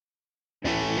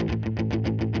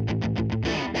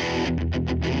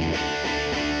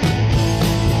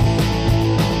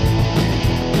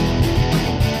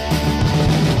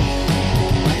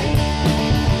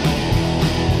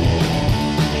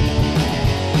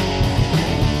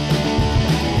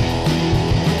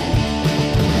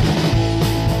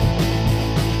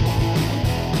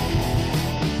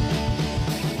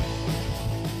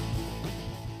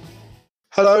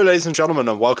Hello, ladies and gentlemen,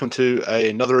 and welcome to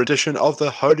another edition of the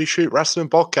Holy Shoot Wrestling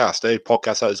Podcast, a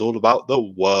podcast that is all about the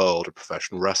world of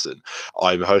professional wrestling.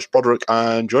 I'm your host, Broderick,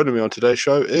 and joining me on today's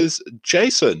show is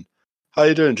Jason. How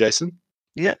you doing, Jason?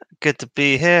 Yeah, good to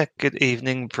be here. Good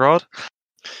evening, Brod.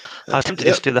 I was tempted to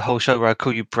just do the whole show where I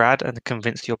call you Brad and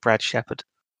convince you're Brad Shepherd.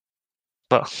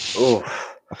 But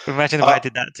imagine if I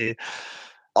did that to you.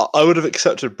 I would have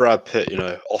accepted Brad Pitt,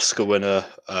 Oscar winner,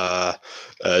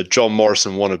 John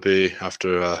Morrison wannabe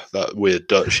after that weird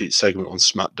Dirt Sheet segment on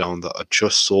SmackDown that I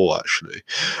just saw, actually.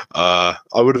 I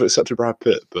would have accepted Brad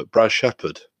Pitt, but Brad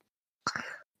Shepherd,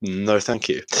 no thank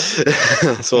you.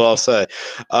 That's all I'll say.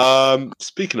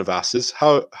 Speaking of asses,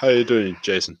 how are you doing,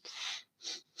 Jason?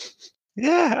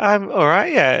 Yeah, I'm all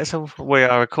right, yeah. So we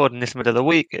are recording this middle of the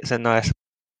week. It's a nice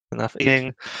enough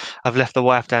evening. I've left the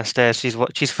wife downstairs.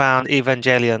 She's found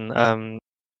Evangelion.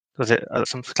 Was it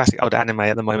some classic old anime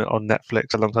at the moment on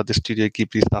Netflix alongside the Studio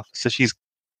Ghibli stuff? So she's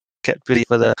kept busy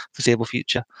for the foreseeable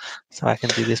future, so I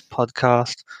can do this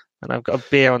podcast. And I've got a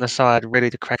beer on the side ready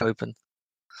to crack open.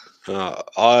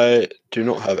 I do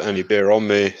not have any beer on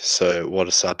me, so what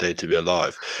a sad day to be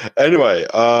alive. Anyway,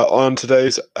 on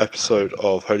today's episode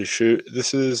of Holy Shoot,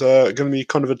 this is going to be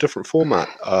kind of a different format.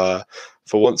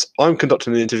 For once, I'm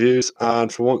conducting the interviews,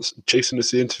 and for once, Jason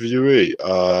is the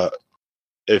interviewee.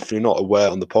 If you're not aware,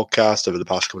 on the podcast over the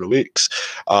past couple of weeks,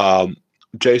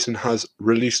 Jason has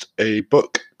released a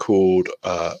book called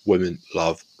Women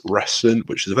Love Wrestling,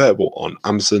 which is available on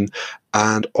Amazon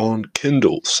and on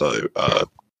Kindle. So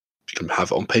you can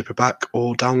have it on paperback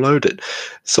or download it.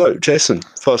 So, Jason,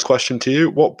 first question to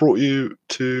you: what brought you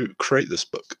to create this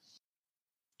book?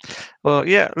 Well,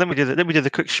 yeah, let me do the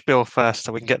quick spiel first,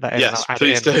 so we can get that in. Yes,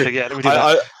 please do. So, yeah, let me do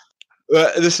that.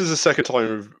 This is the second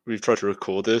time we've tried to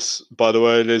record this, by the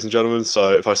way, ladies and gentlemen.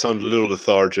 So if I sound a little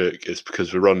lethargic, it's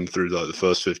because we're running through like the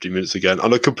first 50 minutes again,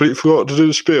 and I completely forgot to do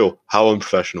the spiel. How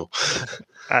unprofessional!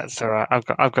 That's all right.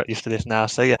 I've got used to this now.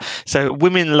 So yeah, so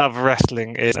Women Love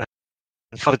Wrestling is an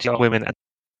anthology on women and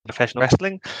professional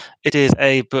wrestling. It is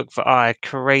a book that I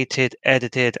created,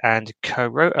 edited, and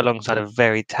co-wrote alongside a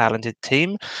very talented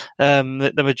team.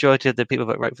 The majority of the people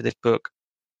that wrote for this book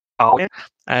are women.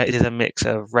 It is a mix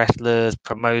of wrestlers,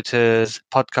 promoters,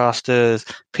 podcasters,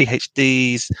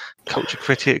 PhDs, culture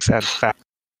critics, and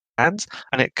fans,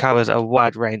 and it covers a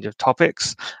wide range of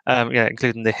topics,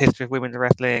 including the history of women's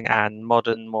wrestling and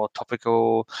modern, more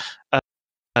topical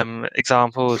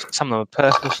examples. Some of them are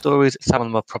personal stories, some of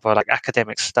them are proper like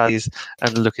academic studies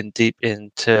and looking deep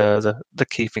into the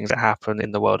key things that happen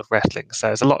in the world of wrestling. So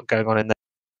there's a lot going on in there.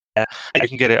 You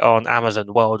can get it on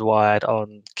Amazon worldwide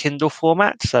on Kindle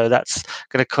format, so that's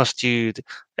going to cost you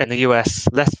in the US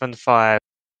less than £5.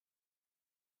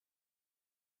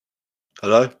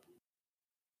 Hello?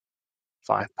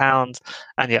 £5,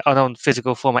 and yeah, on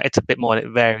physical format it's a bit more and it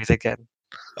varies again.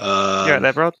 You're right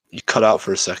there, bro? You cut out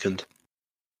for a second.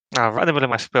 Oh, right in the middle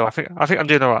of my spiel. I think I'm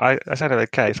doing all right. I said it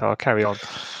okay, so I'll carry on.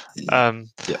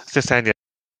 Just saying, yeah.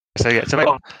 So yeah, to make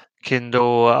on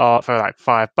Kindle for like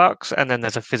 $5, and then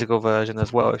there's a physical version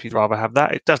as well if you'd rather have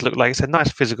that. It does look like it's a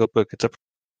nice physical book. It's a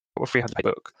 300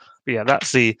 book. But yeah,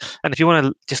 and if you want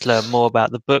to just learn more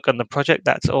about the book and the project,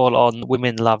 that's all on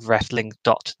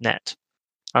womenlovewrestling.net.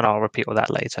 And I'll repeat all that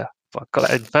later. But I got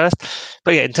that in first.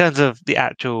 But yeah, in terms of the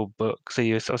actual book, so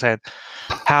you were sort of saying,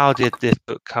 how did this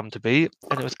book come to be?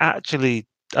 And it was actually,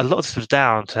 a lot of this was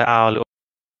down to our little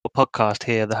podcast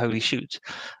here, The Holy Shoot,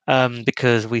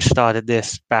 because we started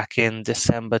this back in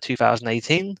December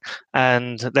 2018.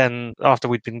 And then after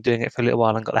we'd been doing it for a little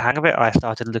while and got the hang of it, I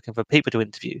started looking for people to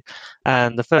interview.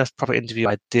 And the first proper interview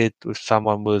I did with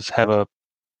someone was Heather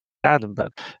Vandenberg,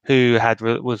 who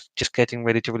was just getting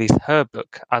ready to release her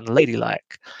book,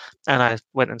 Unladylike. And I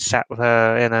went and sat with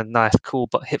her in a nice, cool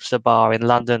but hipster bar in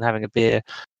London, having a beer,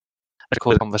 a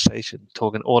cool conversation,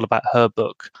 talking all about her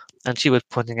book. And she was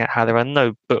pointing out how there are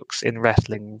no books in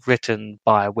wrestling written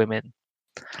by women.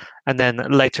 And then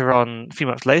later on, a few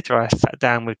months later, I sat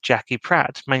down with Jackie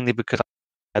Pratt, mainly because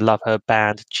I love her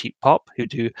band Cheap Pop, who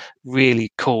do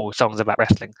really cool songs about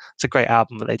wrestling. It's a great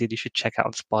album that they did. You should check out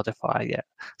on Spotify. Yeah,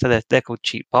 so they're called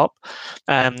Cheap Pop.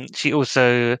 She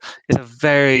also is a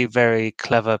very, very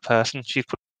clever person. She's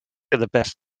put the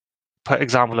best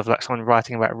example of like someone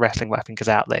writing about wrestling, what I think is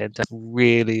out there, and just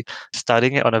really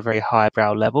studying it on a very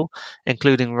highbrow level,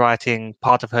 including writing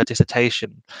part of her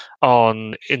dissertation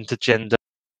on intergender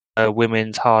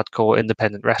women's hardcore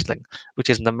independent wrestling, which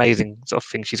is an amazing sort of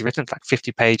thing. She's written like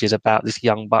 50 pages about this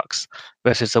Young Bucks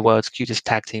versus the world's cutest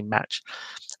tag team match.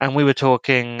 And we were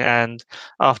talking, and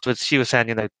afterwards she was saying,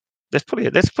 you know, there's probably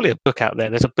a book out there.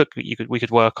 There's a book that we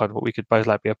could work on, what we could both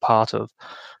like be a part of.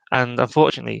 And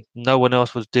unfortunately, no one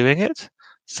else was doing it.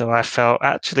 So I felt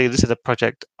actually this is a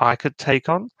project I could take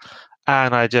on.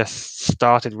 And I just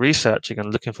started researching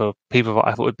and looking for people that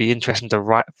I thought would be interesting to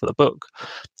write for the book.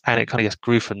 And it kind of just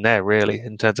grew from there, really,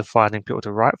 in terms of finding people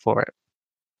to write for it.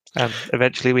 And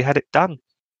eventually we had it done.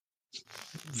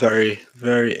 Very,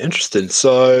 very interesting.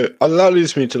 So that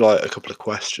leads me to like a couple of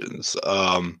questions.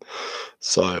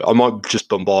 So I might just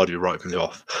bombard you right from the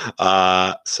off.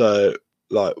 So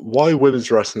like, why women's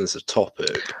wrestling as a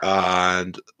topic,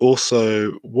 and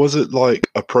also was it like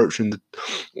approaching the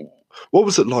what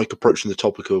was it like approaching the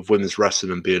topic of women's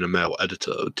wrestling and being a male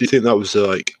editor? Do you think that was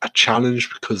like a challenge?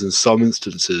 Because in some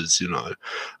instances, you know,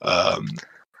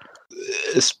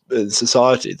 in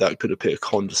society that could appear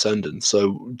condescending.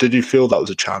 So did you feel that was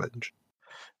a challenge?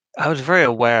 I was very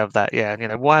aware of that, yeah. You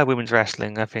know, why women's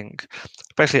wrestling? I think,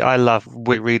 especially, I love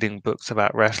reading books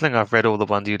about wrestling. I've read all the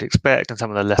ones you'd expect, and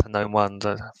some of the lesser-known ones.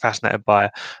 I'm fascinated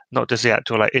by not just the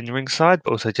actual like in-ring side,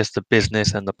 but also just the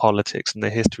business and the politics and the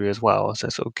history as well. So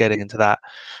sort of getting into that,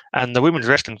 and the women's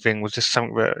wrestling thing was just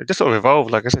something that it just sort of evolved.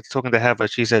 Like I said, talking to Heather,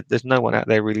 she said there's no one out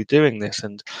there really doing this,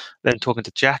 and then talking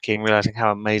to Jackie and realizing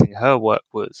how amazing her work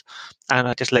was, and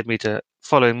it just led me to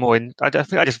following more in. I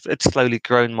think it's slowly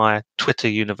grown my Twitter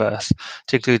universe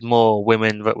to include more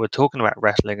women that were talking about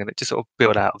wrestling, and it just sort of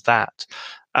built out of that.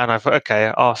 And I thought,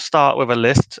 okay, I'll start with a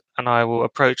list, and I will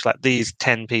approach like these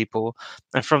 10 people,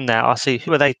 and from there I'll see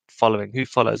who are they following, who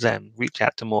follows them, reach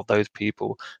out to more of those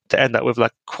people to end up with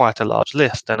like quite a large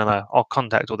list, and then I'll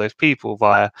contact all those people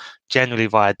generally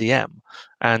via DM,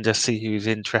 and just see who's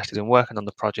interested in working on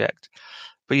the project.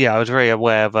 But yeah, I was very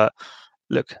aware that,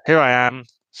 look, here I am,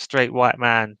 straight white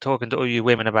man, talking to all you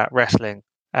women about wrestling,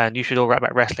 and you should all write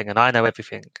about wrestling, and I know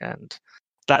everything. And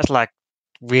that's like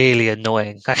really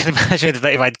annoying. I can imagine if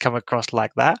I'd come across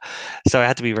like that. So I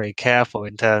had to be very careful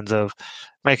in terms of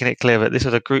making it clear that this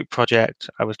was a group project.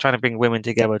 I was trying to bring women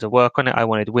together to work on it. I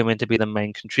wanted women to be the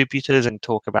main contributors and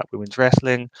talk about women's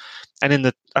wrestling. And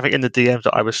I think in the DMs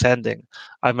that I was sending,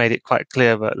 I made it quite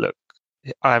clear that, look,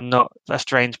 I'm not a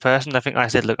strange person. I think I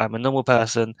said, look, I'm a normal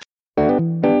person.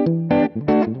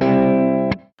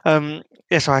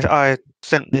 Yes, I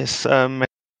sent this one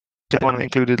that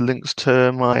included links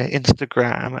to my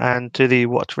Instagram and to the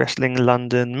Watch Wrestling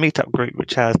London meetup group,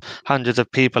 which has hundreds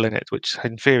of people in it, which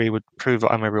in theory would prove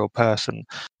that I'm a real person.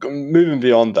 Moving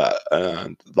beyond that,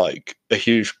 and like a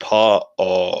huge part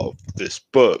of this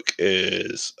book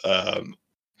is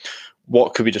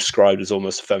what could be described as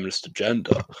almost a feminist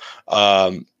agenda.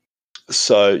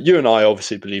 So you and I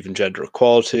obviously believe in gender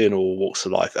equality in all walks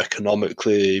of life,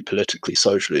 economically, politically,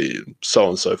 socially, so on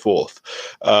and so forth.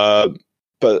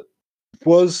 But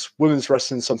was women's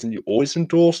wrestling something you always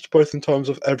endorsed, both in terms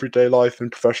of everyday life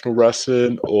and professional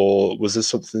wrestling, or was this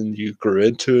something you grew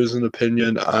into as an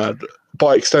opinion? And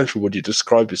by extension, would you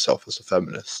describe yourself as a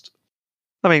feminist?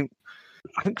 I mean,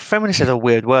 I think feminist is a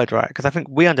weird word, right? Because I think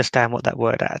we understand what that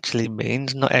word actually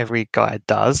means. Not every guy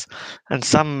does. And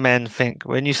some men think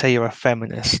when you say you're a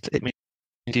feminist, it means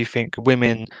you think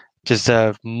women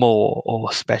deserve more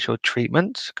or special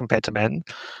treatment compared to men.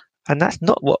 And that's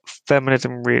not what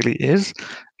feminism really is.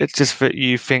 It's just that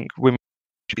you think women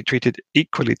should be treated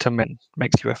equally to men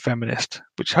makes you a feminist,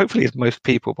 which hopefully is most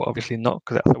people, but obviously not,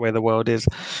 because that's the way the world is.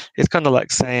 It's kind of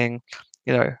like saying,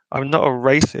 you know, I'm not a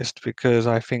racist because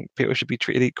I think people should be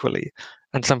treated equally.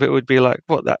 And some people would be like,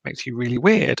 well, that makes you really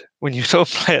weird when you sort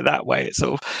of play it that way. It's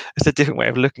a different way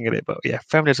of looking at it. But yeah,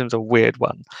 feminism's a weird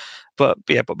one. But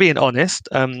being honest,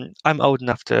 I'm old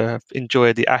enough to have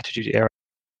enjoyed the Attitude Era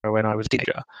when I was a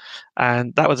teenager,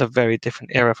 and that was a very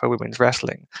different era for women's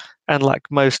wrestling. And like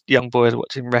most young boys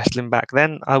watching wrestling back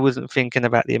then, I wasn't thinking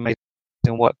about the amazing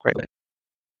work rate.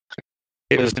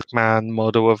 It was the man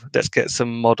model of let's get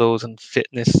some models and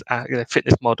fitness,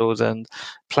 fitness models and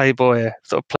Playboy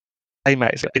sort of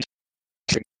playmates.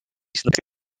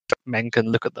 Men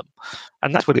can look at them,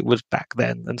 and that's what it was back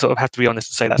then. And sort of have to be honest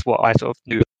and say that's what I sort of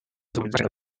knew.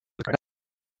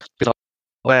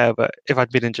 Aware, but if I'd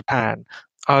been in Japan,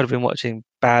 I would have been watching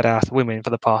badass women for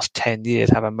the past 10 years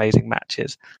have amazing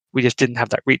matches. We just didn't have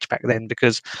that reach back then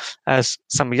because, as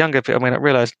some younger people may not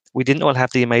realize, we didn't all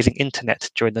have the amazing internet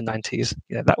during the 90s.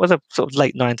 That was a sort of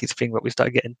late 90s thing where we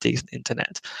started getting decent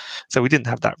internet. So we didn't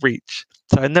have that reach.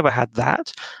 So I never had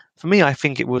that. For me, I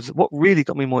think it was what really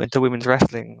got me more into women's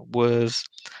wrestling was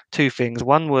two things.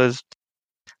 One was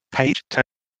Paige turning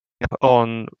up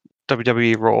on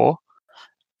WWE Raw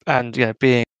and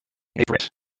being a Brit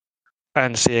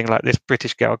and seeing like this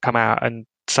British girl come out and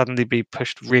suddenly be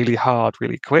pushed really hard,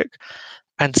 really quick.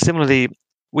 And similarly,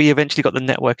 we eventually got the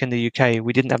network in the UK.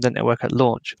 We didn't have the network at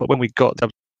launch, but when we got the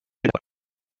network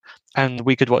and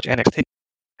we could watch NXT,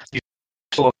 you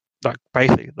saw like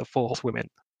basically the four horsewomen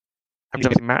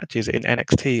having matches in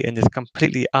NXT in this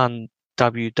completely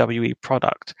un-WWE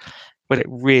product, but it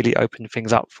really opened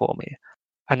things up for me.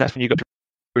 And that's when you got to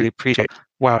really appreciate,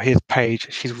 wow, here's Paige.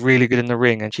 She's really good in the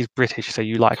ring and she's British, so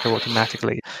you like her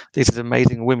automatically. These are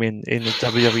amazing women in the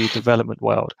WWE development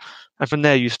world. And from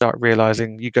there, you start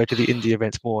realizing you go to the indie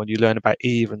events more and you learn about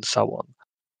Eve and so on.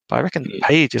 But I reckon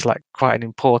Paige is like quite an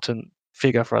important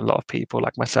figure for a lot of people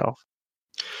like myself.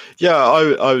 Yeah,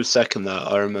 I would second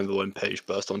that. I remember when Paige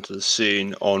burst onto the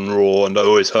scene on Raw, and I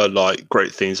always heard like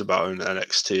great things about her in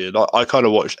NXT. And I kind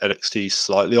of watched NXT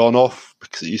slightly on off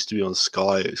because it used to be on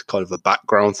Sky. It was kind of a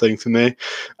background thing for me.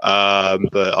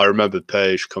 But I remember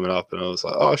Paige coming up, and I was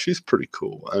like, oh, she's pretty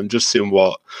cool. And just seeing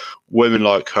what women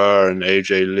like her and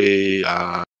AJ Lee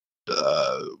and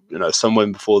some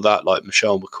women before that, like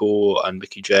Michelle McCool and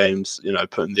Mickie James,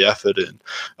 putting the effort in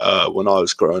when I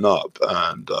was growing up.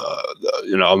 And,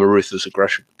 I'm a ruthless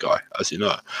aggression guy, as you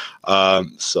know.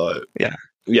 So,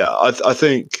 I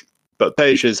think, but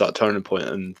Paige is that turning point,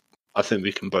 and I think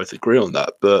we can both agree on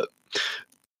that. But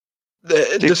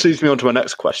it just leads me on to my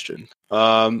next question.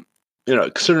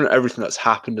 Considering everything that's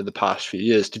happened in the past few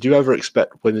years, did you ever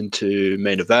expect women to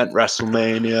main event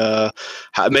WrestleMania,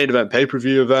 main event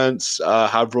pay-per-view events,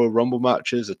 have Royal Rumble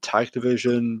matches, a tag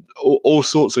division, all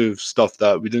sorts of stuff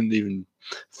that we didn't even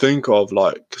think of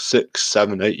like 6,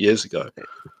 7, 8 years ago?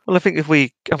 Well, I think if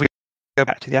we go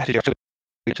back to the attitude,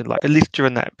 like at least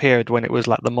during that period when it was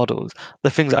like the models, the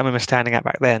things that I remember standing out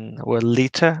back then were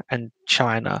Lita and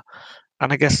Chyna.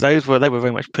 And I guess they were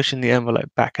very much pushing the envelope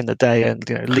back in the day. And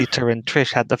Lita and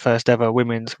Trish had the first ever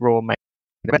women's Raw main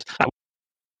event.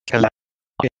 And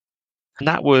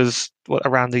that was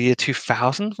around the year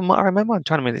 2000, from what I remember. I'm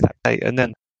trying to remember that date. And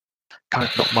then kind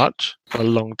of not much for a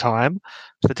long time.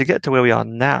 So to get to where we are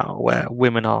now, where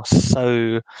women are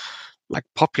so like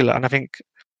popular, and I think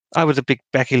I was a big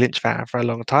Becky Lynch fan for a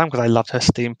long time because I loved her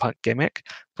steampunk gimmick.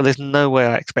 But there's no way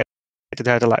I expected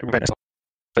her to like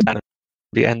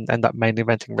end up main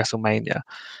eventing WrestleMania.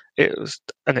 It was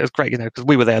great, because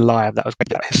we were there live. That was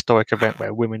that historic event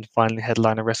where women finally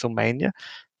headline a WrestleMania.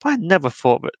 But I never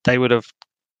thought that they would have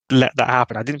let that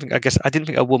happen. I didn't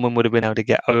think a woman would have been able to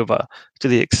get over to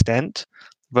the extent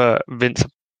that Vince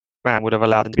McMahon would have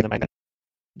allowed them to be in the main event.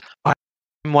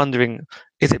 I'm wondering,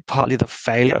 is it partly the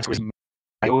failure of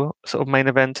male sort of main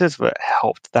eventers that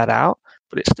helped that out?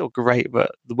 But it's still great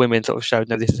that the women sort of showed,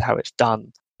 no, this is how it's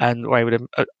done. And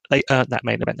they earned that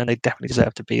main event, and they definitely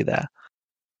deserve to be there.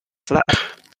 So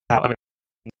I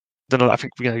don't know. I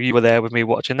think you were there with me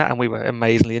watching that, and we were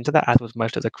amazingly into that, as was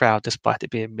most of the crowd, despite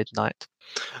it being midnight.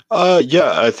 I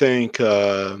think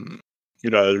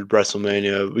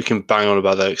WrestleMania. We can bang on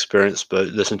about that experience, but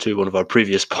listen to one of our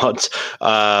previous pods.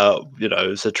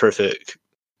 It's a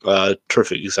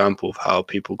terrific example of how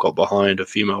people got behind a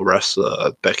female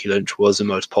wrestler. Becky Lynch was the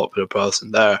most popular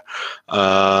person there,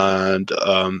 and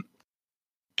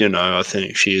I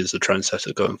think she is the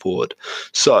trendsetter going forward.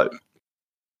 So,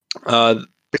 about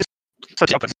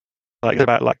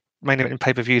like mainly in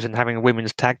pay-per-views and having a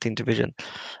women's tag team division.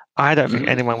 I don't think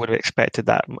anyone would have expected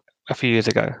that a few years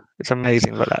ago. It's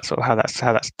amazing that that's sort of how that's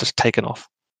just taken off.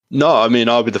 No, I mean,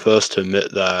 I'll be the first to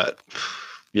admit that.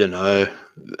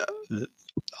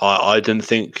 I didn't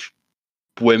think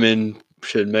women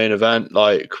should main event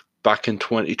like back in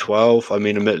 2012. I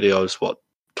mean, admittedly, I was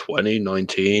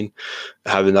 2019,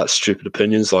 having that stupid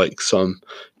opinions like some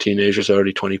teenagers,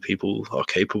 early 20 people are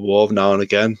capable of now and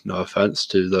again. No offense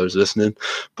to those listening,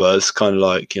 but it's kind of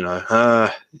like, you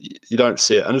don't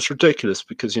see it. And it's ridiculous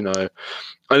because, and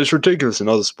it's ridiculous in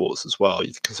other sports as well.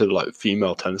 You consider like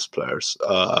female tennis players.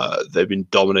 They've been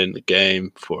dominating the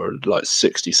game for like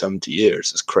 60, 70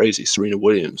 years. It's crazy. Serena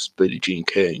Williams, Billie Jean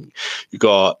King. You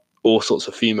got all sorts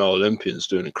of female Olympians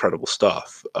doing incredible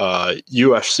stuff.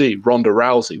 UFC, Ronda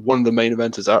Rousey, one of the main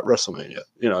eventers at WrestleMania.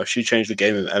 She changed the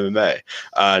game in MMA,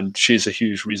 and she's a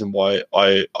huge reason why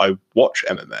I watch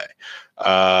MMA.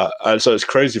 And so it's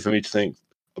crazy for me to think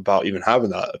about even having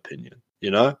that opinion,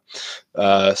 you know?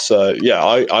 So yeah,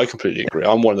 I completely agree.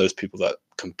 I'm one of those people that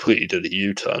completely did a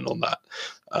U-turn on that.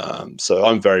 So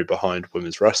I'm very behind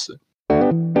women's wrestling.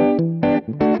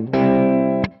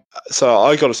 So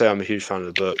I got to say, I'm a huge fan of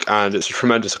the book, and it's a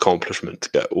tremendous accomplishment to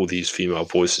get all these female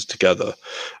voices together.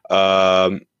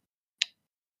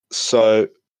 So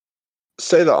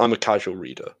say that I'm a casual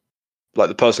reader, like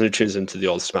the person who tunes into the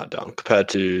old SmackDown, compared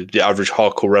to the average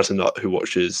hardcore wrestling nut who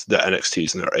watches their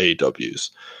NXTs and their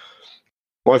AEWs.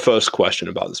 My first question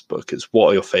about this book is, what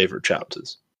are your favorite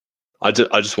chapters? I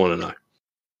just want to know.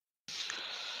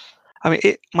 I mean,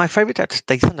 my favorite chapters,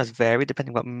 they sometimes vary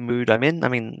depending what mood I'm in. I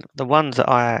mean, the ones that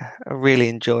I really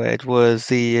enjoyed was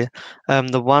the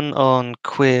one on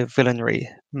queer villainy,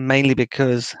 mainly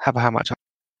because how much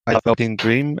I love Velveteen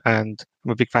Dream, and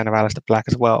I'm a big fan of Aleister Black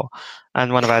as well.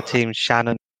 And one of our teams,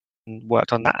 Shannon,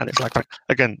 worked on that, and it's like,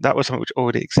 again, that was something which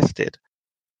already existed.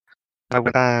 I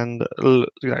went and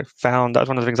found that was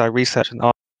one of the things I researched and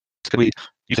asked, could we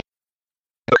use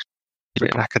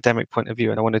an academic point of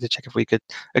view, and I wanted to check if we could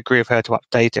agree with her to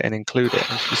update it and include it,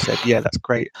 and she said, yeah, that's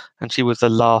great. And she was the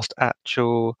last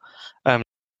actual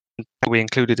we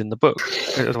included in the book.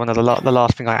 It was one of the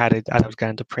last thing I added as I was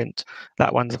going to print.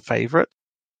 That one's a favorite.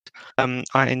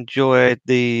 I enjoyed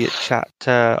the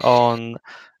chapter on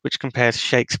which compares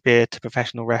Shakespeare to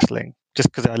professional wrestling, just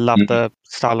because I love the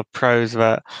style of prose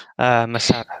that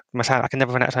Masani, I can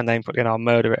never pronounce her name, but I'll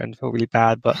murder it and feel really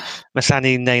bad. But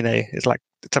Masani Nene is like,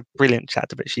 it's a brilliant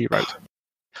chapter that she wrote.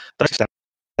 That's just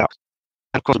out.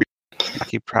 And of course,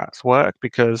 Jackie Pratt's work,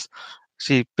 because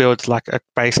she builds like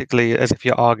basically as if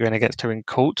you're arguing against her in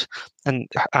court, and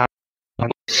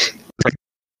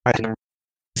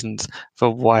reasons for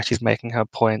why she's making her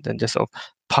point, and just sort of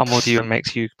pummels you and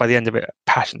makes you, by the end of it,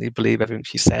 passionately believe everything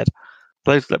she said.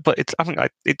 But I think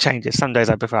it changes. Some days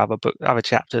I prefer other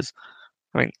chapters.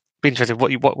 I mean, be interested.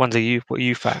 What ones are you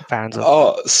fans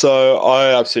of? So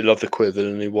I absolutely love the queer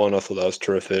villainy one. I thought that was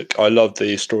terrific. I love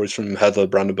the stories from Heather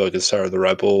Brandenburg and Sarah the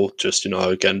Rebel. Just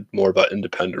again, more about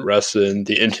independent wrestling.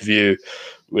 The interview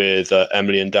with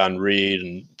Emily and Dan Reed,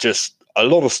 and just a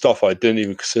lot of stuff I didn't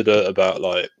even consider about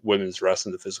like women's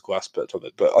wrestling, the physical aspect of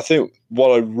it. But I think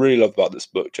what I really love about this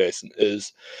book, Jason,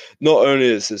 is not only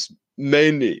is this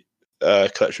mainly a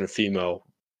collection of female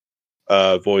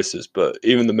voices, but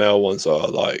even the male ones are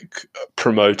like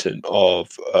promoting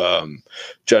of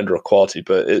gender equality.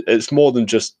 But it's more than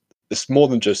just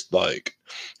like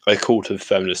a call to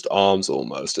feminist arms.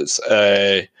 Almost, it's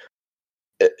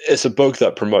a book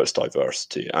that promotes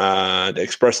diversity and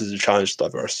expresses a challenge to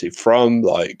diversity, from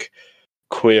like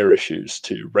queer issues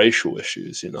to racial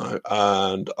issues.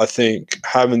 And I think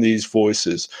having these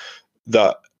voices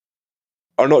that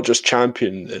are not just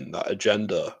championing that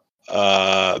agenda,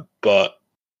 but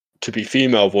to be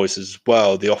female voices as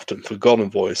well, the often forgotten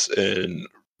voice in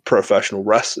professional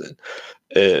wrestling,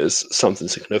 is something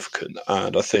significant.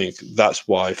 And I think that's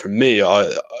why, for me,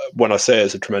 when I say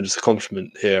it's a tremendous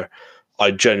accomplishment here, I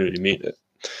genuinely mean it.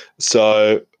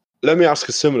 So let me ask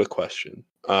a similar question.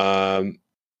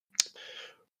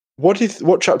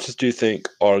 What chapters do you think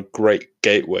are a great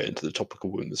gateway into the topic of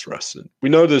women's wrestling? We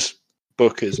know this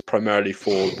book is primarily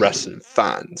for wrestling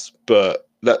fans, but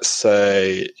let's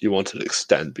say you wanted to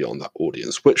extend beyond that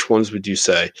audience. Which ones would you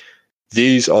say,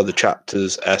 these are the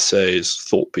chapters, essays,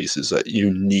 thought pieces that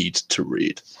you need to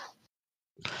read?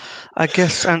 I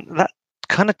guess, and that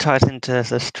kind of ties into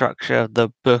the structure of the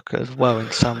book as well in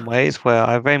some ways, where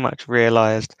I very much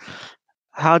realized,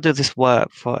 how does this work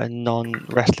for a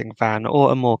non-wrestling fan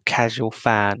or a more casual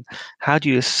fan? How do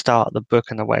you start the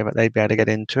book in a way that they'd be able to get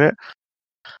into it?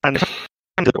 And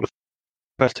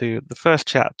the first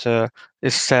chapter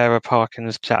is Sarah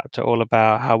Parkin's chapter, all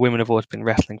about how women have always been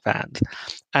wrestling fans.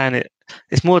 And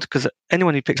it's more because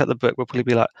anyone who picks up the book will probably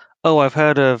be like, oh, I've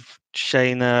heard of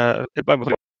Shayna,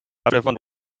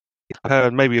 I've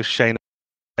heard maybe of Shayna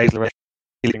Baszler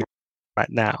right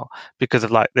now, because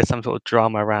of like there's some sort of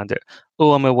drama around it.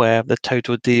 Oh, I'm aware of the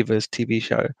Total Divas TV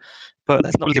show, but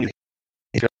that's not really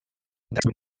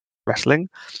wrestling.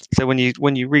 So when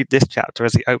you read this chapter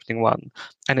as the opening one,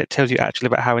 and it tells you actually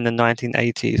about how in the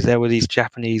 1980s there were these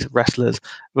Japanese wrestlers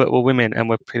that were women and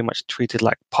were pretty much treated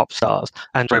like pop stars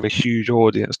and drove a huge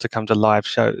audience to come to live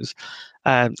shows.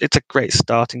 It's a great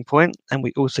starting point, and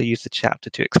we also use the chapter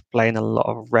to explain a lot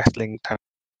of wrestling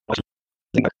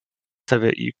so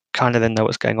that you kind of then know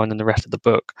what's going on in the rest of the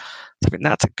book. So I think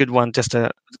that's a good one, just to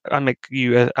make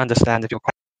you understand if you're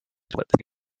quite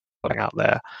out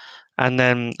there. And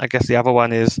then I guess the other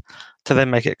one is to then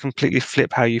make it completely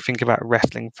flip how you think about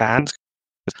wrestling fans.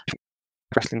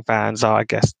 Wrestling fans are, I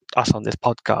guess, us on this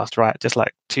podcast, right? Just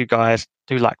like two guys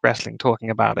who like wrestling talking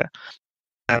about it.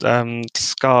 And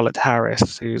Scarlett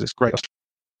Harris, who's this great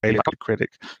Australian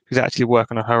critic, who's actually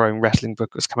working on her own wrestling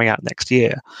book that's coming out next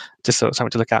year, just sort of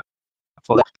something to look out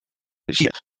for. She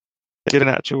did an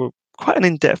actual, quite an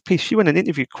in-depth piece. She went and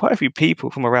interviewed quite a few people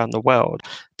from around the world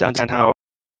to understand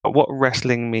what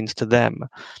wrestling means to them,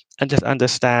 and just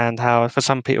understand how for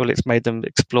some people it's made them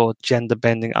explore gender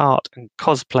bending art and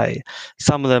cosplay.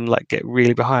 Some of them like get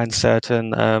really behind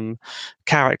certain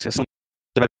characters,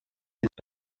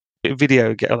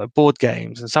 board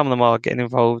games, and some of them are getting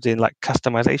involved in like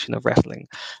customization of wrestling.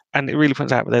 And it really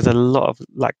points out that there's a lot of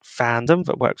like fandom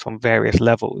that works on various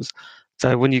levels.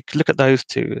 So when you look at those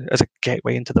two as a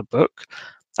gateway into the book,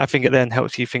 I think it then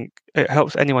helps you think, it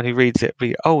helps anyone who reads it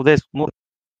be, oh, there's more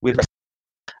with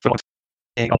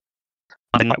wrestling.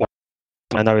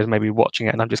 I know is maybe watching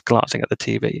it and I'm just glancing at the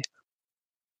TV.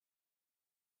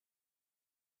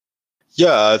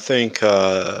 Yeah, I think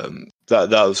that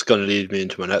was going to lead me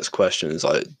into my next question. Is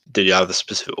like, did you have a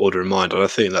specific order in mind? And I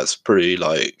think that's pretty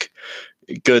like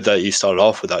good that you started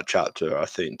off with that chapter. I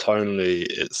think tonally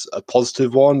it's a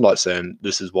positive one, like saying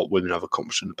this is what women have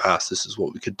accomplished in the past. This is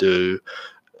what we could do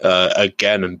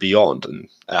again and beyond, and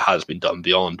it has been done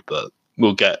beyond. But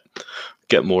we'll get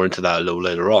more into that a little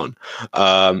later on.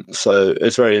 So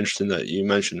it's very interesting that you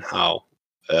mentioned how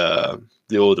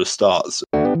the order starts.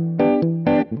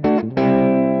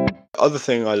 Other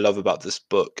thing I love about this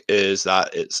book is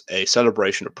that it's a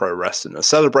celebration of pro wrestling, a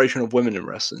celebration of women in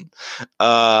wrestling.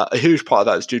 A huge part of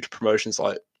that is due to promotions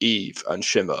like Eve and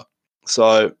Shimmer.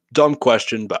 So, dumb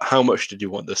question, but how much did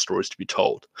you want their stories to be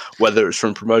told? Whether it's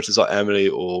from promoters like Emily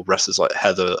or wrestlers like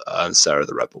Heather and Sarah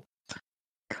the Rebel.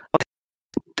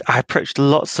 I approached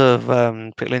lots of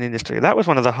people in the industry. That was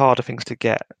one of the harder things to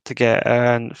get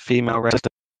female wrestlers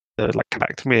to like come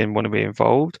back to me and want to be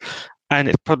involved. And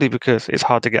it's probably because it's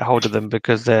hard to get hold of them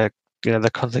because they're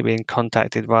constantly being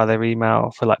contacted via their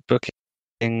email for like bookings,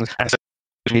 and so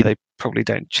they probably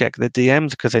don't check the DMs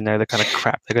because they know the kind of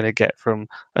crap they're going to get from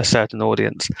a certain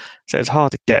audience. So it's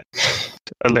hard to get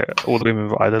all the women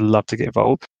that I'd love to get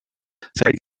involved.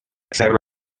 So Sarah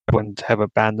and Heather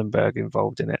Vandenberg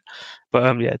involved in it,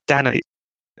 but yeah, Dan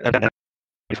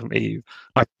from Eve,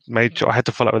 I made sure I had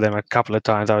to follow up with them a couple of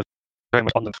times. I was very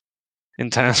much on them in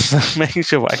terms of making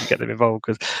sure I could get them involved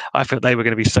because I felt they were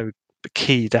going to be so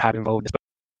key to have involved in this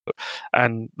book.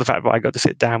 And the fact that I got to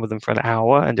sit down with them for an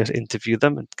hour and just interview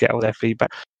them and get all their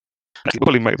feedback, we'll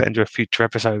probably make that into a future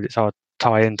episode. It's hard to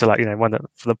tie into one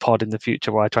for the pod in the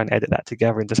future where I try and edit that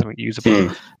together into something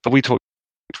usable. But we talked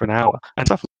for an hour and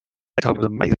stuff I told was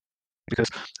amazing because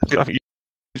I think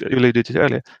you alluded to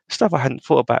earlier, stuff I hadn't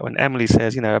thought about when Emily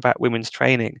says, about women's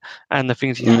training and the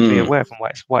things you have to be aware of and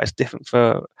why it's different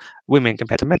for women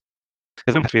compared to men.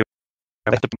 Because women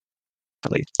have to be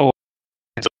aware or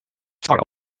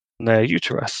on their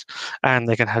uterus, and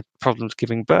they can have problems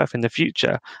giving birth in the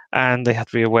future, and they have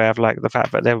to be aware of like the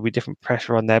fact that there will be different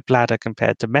pressure on their bladder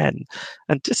compared to men,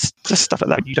 and just stuff like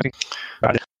that. You don't think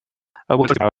about it.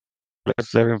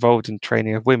 They're involved in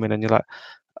training of women, and you're like,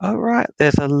 oh, right,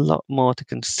 there's a lot more to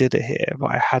consider here that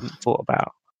I hadn't thought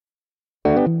about.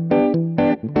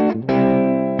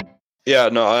 Yeah,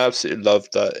 no, I absolutely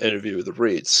loved that interview with the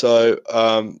Reed. So,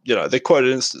 they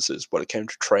quoted instances when it came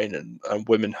to training and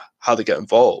women, how they get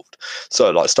involved.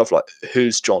 So, like stuff like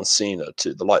who's John Cena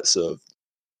to the likes of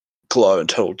Glow and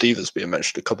Total Divas being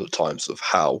mentioned a couple of times of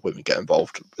how women get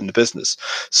involved in the business.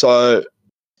 So, a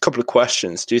couple of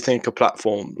questions. Do you think a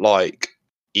platform like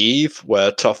Eve,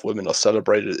 where tough women are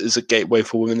celebrated, is a gateway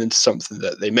for women into something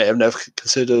that they may have never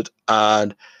considered?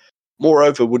 And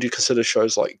moreover, would you consider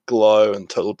shows like Glow and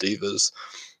Total Divas,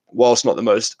 whilst not the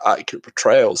most accurate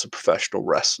portrayals of professional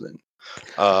wrestling,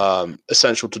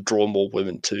 essential to draw more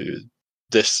women to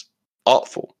this art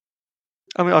form?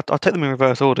 I mean, I'll take them in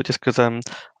reverse order just because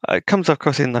it comes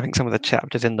across in, I think, some of the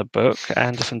chapters in the book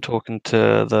and just from talking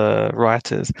to the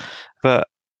writers. But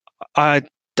I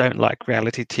don't like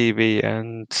reality TV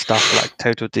and stuff like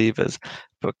Total Divas,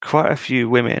 but quite a few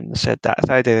women said that's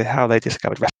how they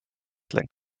discovered wrestling.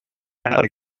 And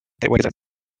it was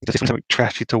something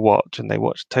trashy to watch, and they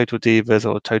watched Total Divas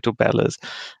or Total Bellas,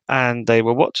 and they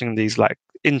were watching these like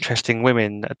interesting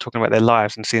women talking about their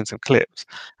lives and seeing some clips.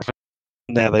 And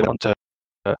from there, they want to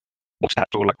watch that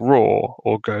or like Raw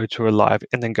or go to a live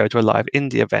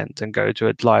indie event and go to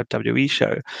a live WWE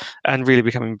show and really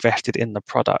become invested in the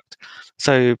product.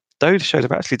 So those shows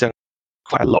have actually done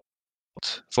quite a lot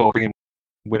for bringing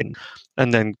women,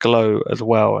 and then Glow as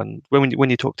well. And when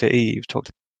you talk to Eve, talk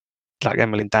to like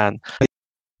Emily and Dan, they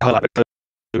highlight the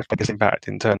biggest impact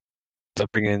in terms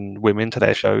of bringing women to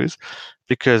their shows,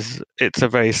 because it's a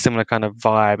very similar kind of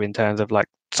vibe in terms of like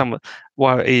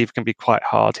while Eve can be quite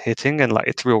hard hitting and like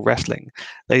it's real wrestling,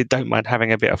 they don't mind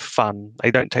having a bit of fun. They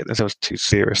don't take themselves too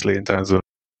seriously in terms of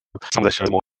some of the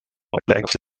shows more like letting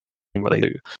us see what they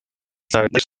do. So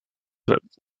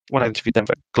when I interviewed them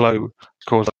for Glow,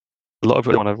 caused a lot of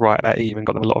people want to write about Eve and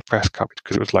got them a lot of press coverage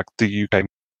because it was like the UK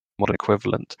modern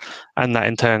equivalent, and that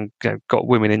in turn got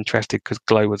women interested because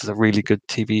Glow was a really good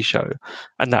TV show,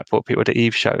 and that brought people to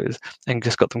Eve shows and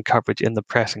just got them coverage in the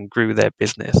press and grew their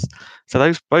business. So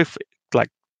those both, like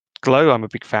Glow, I'm a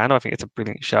big fan of. I think it's a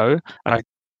brilliant show, and I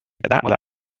that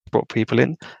brought people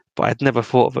in, but I'd never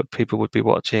thought that people would be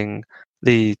watching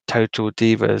the Total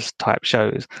Divas type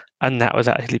shows, and that was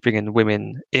actually bringing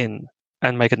women in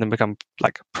and making them become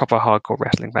like proper hardcore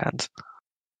wrestling fans.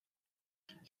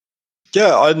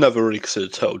 Yeah, I'd never really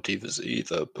considered Total Divas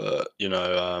either, but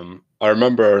I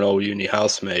remember an old uni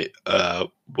housemate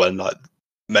when like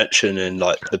mentioning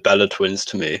like the Bella Twins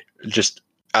to me, just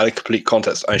out of complete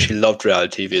context, and she loved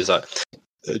reality TV. Is like,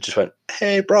 it just went,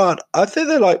 "Hey, Brian, I think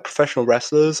they're like professional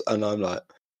wrestlers," and I'm like,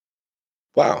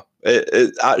 "Wow."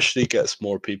 It actually gets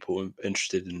more people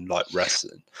interested in like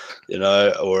wrestling,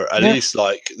 or at least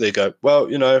like they go, well,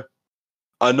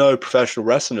 I know professional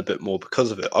wrestling a bit more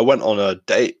because of it. I went on a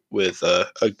date with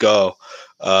a girl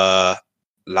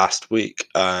last week,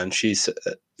 and she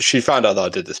found out that I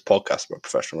did this podcast about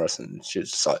professional wrestling. And she was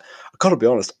just like, I gotta be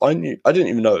honest, I didn't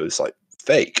even know it was like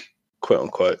fake, quote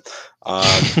unquote,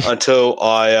 until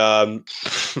I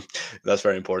that's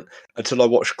very important. Until I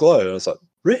watched Glow, and I was like,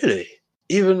 really?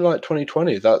 Even like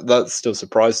 2020, that still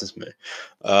surprises me.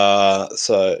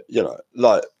 So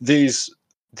like these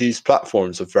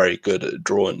platforms are very good at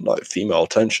drawing like female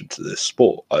attention to this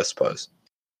sport, I suppose.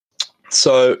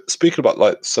 So speaking about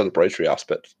like celebratory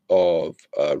aspect of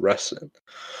wrestling,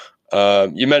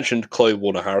 you mentioned Chloe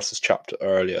Warner Harris's chapter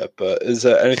earlier, but is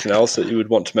there anything else that you would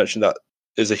want to mention that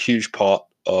is a huge part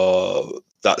of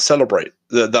that is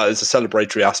a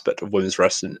celebratory aspect of women's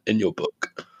wrestling in your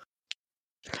book?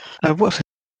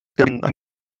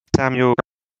 Samuel,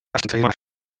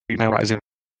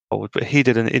 but he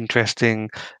did an interesting,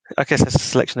 I guess, a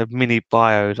selection of mini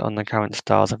bios on the current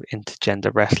stars of intergender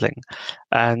wrestling,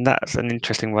 and that's an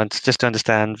interesting one just to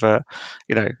understand that,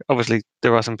 obviously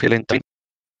there are some people in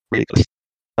really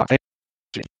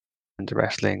into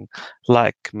wrestling,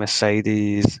 like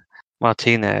Mercedes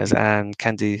Martinez and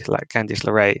Candice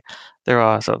LeRae. There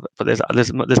are but there's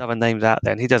other names out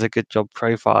there, and he does a good job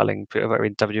profiling people that are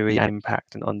in WWE and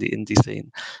Impact and on the indie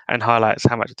scene, and highlights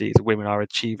how much these women are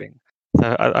achieving.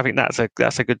 So I think that's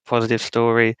a good positive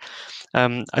story.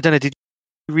 I don't know, did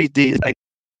you read the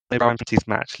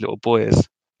match, Little Boys,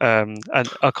 an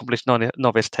accomplished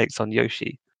novice takes on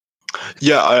Yoshi?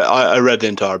 Yeah, I read the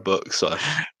entire book, so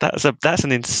that's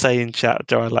an insane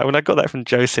chapter. Like when I got that from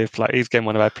Joseph, like he's getting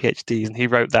one of our PhDs, and he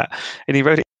wrote that, and he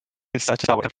wrote it in such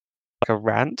a like a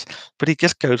rant, but he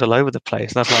just goes all over the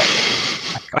place. And I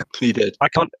was like, he did. I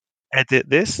can't edit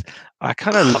this. I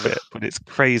kind of love it, but it's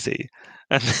crazy,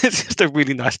 and it's just a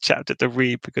really nice chapter to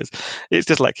read because it's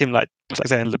just like him, like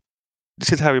saying, look,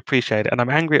 this is how we appreciate it, and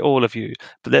I'm angry at all of you,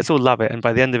 but let's all love it. And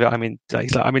by the end of it,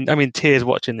 he's like, I'm in tears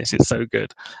watching this. It's so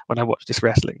good when I watch this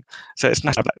wrestling. So it's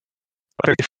nice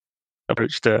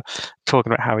approach to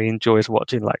talking about how he enjoys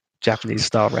watching like Japanese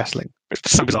style wrestling.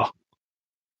 It's so bizarre.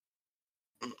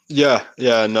 Yeah,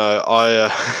 no,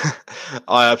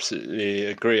 I absolutely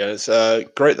agree, and it's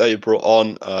great that you brought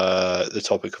on the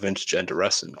topic of intergender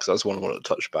wrestling because that's one I wanted to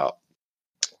touch about.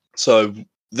 So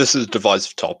this is a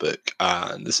divisive topic,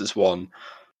 and this is one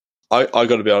I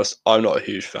got to be honest, I'm not a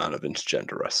huge fan of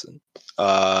intergender wrestling,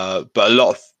 but a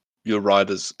lot of your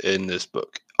writers in this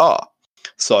book are.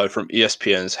 So from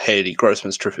ESPN's Haley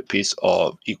Grossman's terrific piece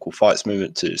of equal fights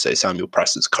movement to, say, Samuel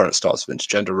Preston's current stance of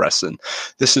intergender wrestling,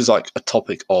 this is like a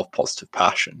topic of positive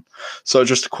passion. So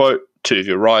just to quote two of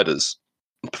your writers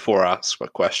before I ask my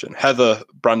question, Heather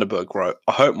Brandenburg wrote,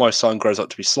 I hope my son grows up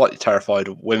to be slightly terrified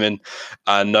of women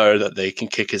and know that they can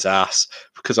kick his ass,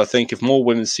 because I think if more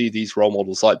women see these role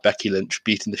models like Becky Lynch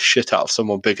beating the shit out of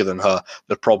someone bigger than her,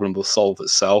 the problem will solve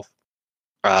itself.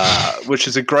 Which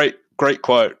is a great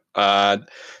quote. And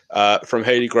from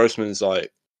Haley Grossman's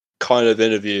like kind of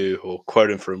interview or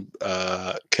quoting from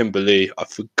Kimberly, I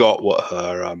forgot what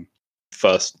her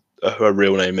her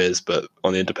real name is, but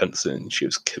on the independent scene she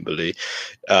was Kimberly.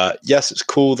 Yes, it's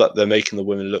cool that they're making the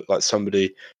women look like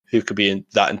somebody who could be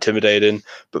that intimidating,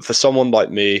 but for someone like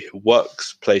me who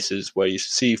works places where you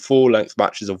see full-length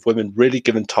matches of women really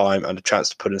given time and a chance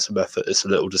to put in some effort, it's a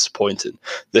little disappointing.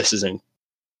 This is in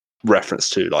reference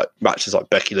to like matches like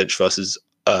Becky Lynch versus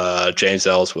James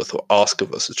Ellsworth or Asuka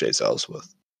versus James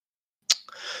Ellsworth.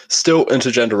 Still,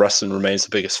 intergender wrestling remains the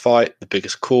biggest fight, the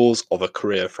biggest cause of a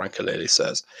career, Frankelele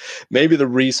says. Maybe the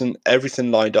reason everything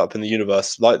lined up in the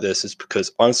universe like this is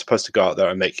because I'm supposed to go out there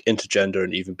and make intergender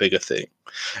an even bigger thing.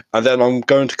 And then I'm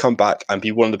going to come back and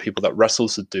be one of the people that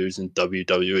wrestles the dudes in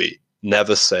WWE.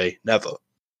 Never say never.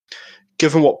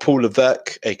 Given what Paul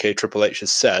Levesque, aka Triple H,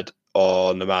 has said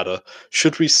on the matter,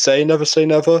 should we say never?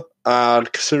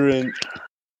 And considering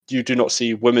you do not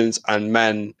see women's and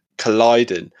men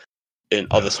colliding in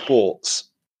other sports,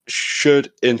 should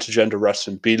intergender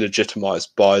wrestling be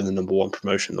legitimized by the number one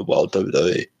promotion in the world,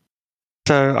 WWE?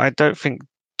 So I don't think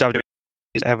WWE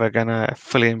is ever going to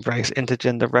fully embrace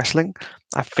intergender wrestling.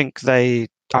 I think they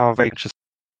are very interested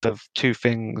of two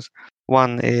things.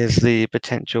 One is the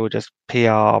potential just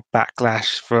PR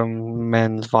backlash from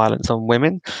men's violence on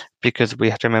women, because we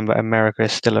have to remember America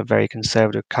is still a very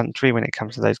conservative country when it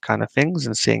comes to those kind of things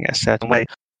and seeing it a certain way.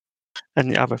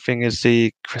 And the other thing is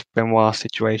the Chris Benoit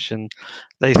situation.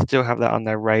 They still have that on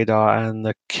their radar, and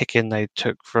the kick-in they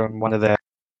took from one of their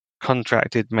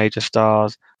contracted major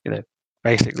stars,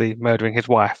 basically murdering his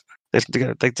wife. They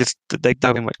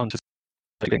dug him onto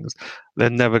things. They're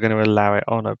never going to allow it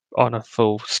on a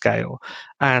full scale,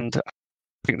 and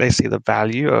I think they see the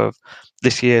value of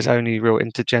this year's only real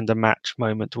intergender match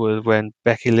moment was when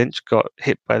Becky Lynch got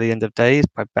hit by the end of days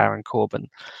by Baron Corbin,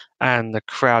 and the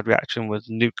crowd reaction was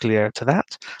nuclear to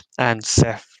that, and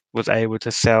Seth was able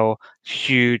to sell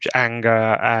huge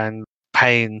anger and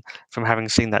pain from having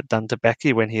seen that done to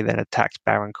Becky when he then attacked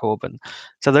Baron Corbin.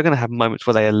 So they're going to have moments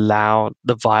where they allow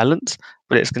the violence,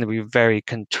 but it's going to be very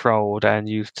controlled and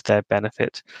used to their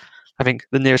benefit. I think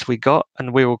the nearest we got,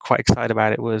 and we were quite excited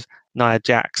about it, was Nia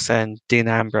Jax and Dean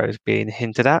Ambrose being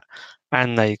hinted at,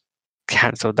 and they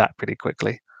cancelled that pretty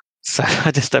quickly. So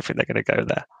I just don't think they're going to go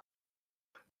there.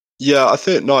 Yeah, I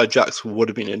think Nia Jax would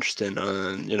have been interesting,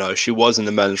 and she was in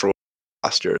the men's Raw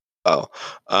last year as well.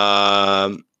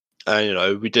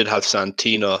 And we did have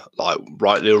Santina, like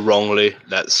rightly or wrongly.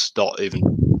 Let's not even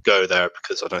go there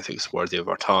because I don't think it's worthy of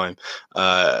our time.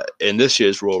 In this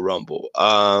year's Royal Rumble,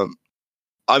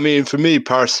 I mean, for me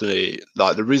personally,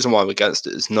 like the reason why I'm against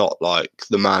it is not like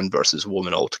the man versus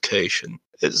woman altercation.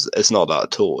 It's not that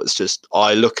at all. It's just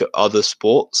I look at other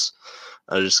sports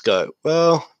and I just go,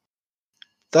 well,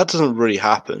 that doesn't really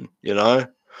happen,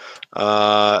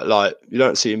 Like you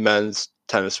don't see men's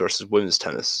tennis versus women's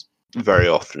tennis very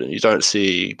often. You don't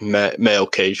see male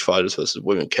cage fighters versus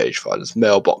women cage fighters,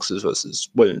 male boxers versus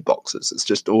women boxers. It's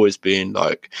just always been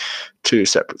like two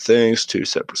separate things, two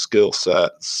separate skill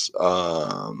sets.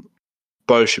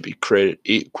 Both should be created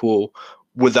equal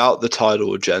without the title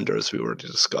or gender, as we already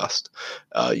discussed,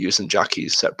 using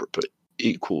Jackie's separate but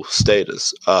equal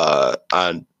status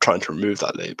and trying to remove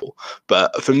that label.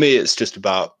 But for me, it's just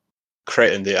about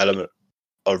creating the element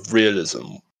of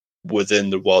realism within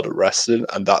the world of wrestling,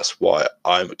 and that's why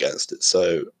I'm against it.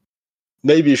 So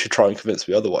maybe you should try and convince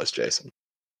me otherwise, Jason.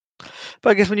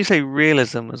 But I guess when you say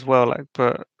realism as well,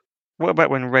 but what about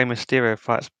when Rey Mysterio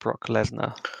fights Brock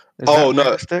Lesnar? Is that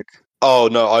realistic? Oh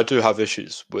no, I do have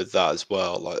issues with that as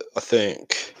well. Like I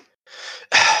think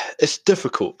it's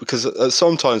difficult because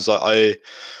sometimes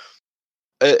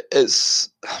it's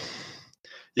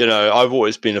I've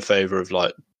always been a favor of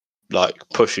like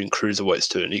pushing cruiserweights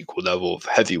to an equal level of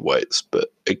heavyweights,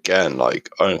 but again, like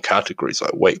own categories,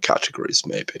 like weight categories,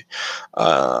 maybe,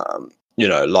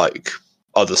 like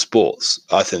other sports.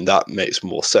 I think that makes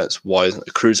more sense. Why isn't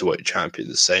a cruiserweight champion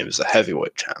the same as a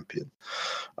heavyweight champion?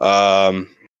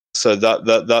 So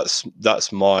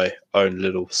that's my own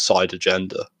little side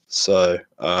agenda. So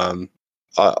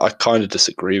I kind of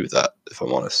disagree with that, if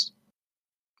I'm honest.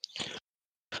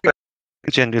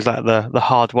 Gender is like the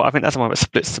hard one. I think that's the one that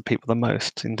splits the people the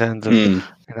most in terms of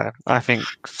I think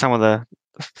some of the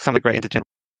great intergender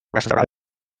wrestlers are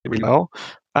really well,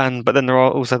 but then there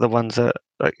are also the ones that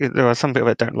there are some people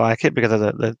that don't like it because of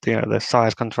the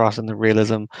size contrast and the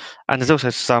realism, and there's also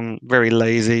some very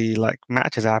lazy like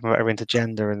matches that are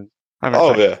intergender and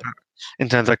in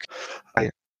terms of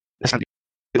you're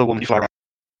the woman, you fly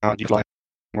around, you fly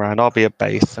around, I'll be a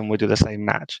base and we'll do the same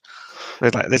match.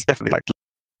 There's definitely like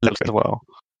levels as well.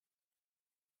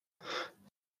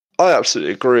 I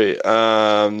absolutely agree.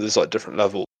 There's like different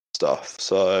level stuff.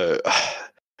 So,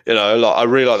 like I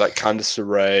really like that Candice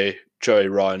LeRae, Joey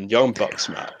Ryan, Young Bucks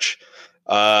match.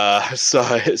 So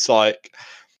it's like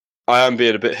I am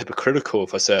being a bit hypocritical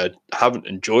if I said I haven't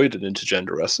enjoyed an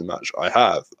intergender wrestling match. I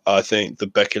have. I think the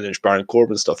Becky Lynch, Baron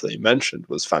Corbin stuff that you mentioned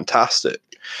was fantastic.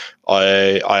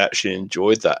 I actually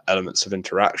enjoyed that elements of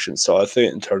interaction. So I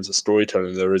think in terms of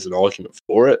storytelling, there is an argument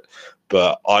for it.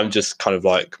 But I'm just kind of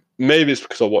like maybe it's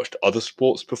because I watched other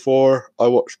sports before I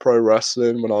watched pro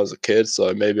wrestling when I was a kid,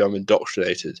 so maybe I'm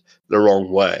indoctrinated the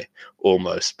wrong way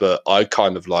almost. But I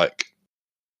kind of like,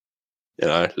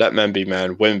 let men be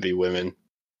men, women be women.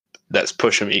 Let's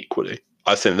push them equally.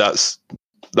 I think that's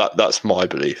my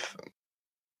belief.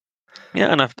 Yeah,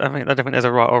 and I don't think there's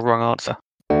a right or wrong answer.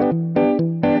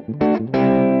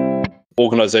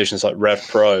 Organizations like Rev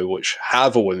Pro, which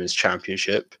have a women's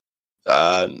championship,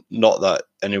 not that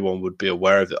anyone would be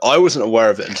aware of it. I wasn't aware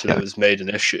of it until it was made an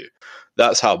issue.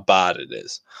 That's how bad it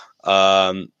is.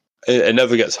 It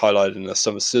never gets highlighted in the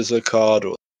Summer Scissor card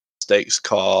or Stakes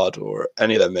card or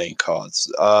any of their main cards.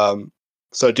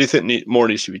 So I do think more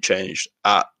needs to be changed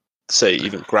at, say,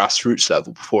 even grassroots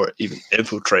level before it even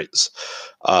infiltrates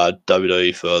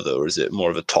WWE further, or is it more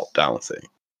of a top-down thing?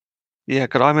 Yeah,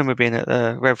 because I remember being at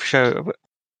the Rev show.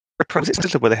 Was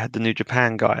it where they had the New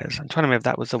Japan guys? I'm trying to remember if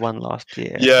that was the one last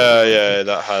year. Yeah,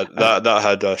 that had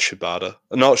Shibata.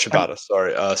 Not Shibata,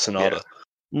 sorry, Sanada. Yeah.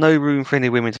 No room for any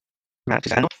women's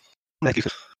matches. And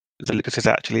Lucas is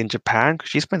actually in Japan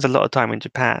because she spends a lot of time in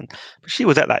Japan. But she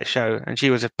was at that show and she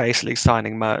was basically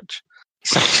signing merch.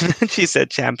 So she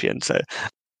said champion, so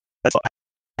that's not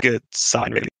a good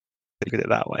sign, really. Look at it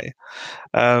that way.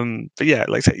 But yeah,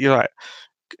 like I said, you're right.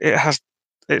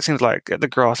 It seems like at the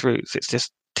grassroots, it's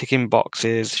just ticking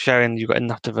boxes, showing you've got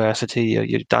enough diversity.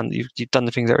 You've done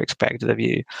the things that are expected of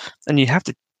you, and you have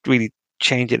to really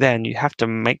change it. Then you have to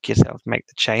make yourself make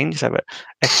the change so that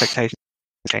expectations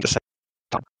change.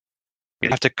 You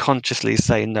have to consciously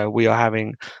say no. We are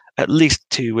having at least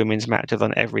 2 women's matches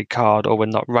on every card, or we're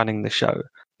not running the show.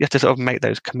 You have to sort of make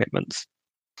those commitments.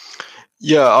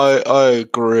 Yeah, I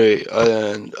agree,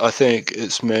 and I think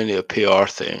it's mainly a PR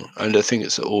thing, and I think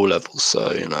it's at all levels. So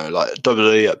like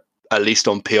WWE, at least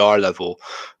on PR level,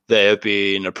 they have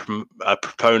been a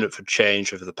proponent for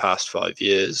change over the past 5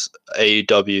 years.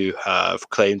 AEW have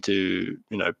claimed to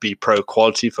be pro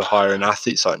quality for hiring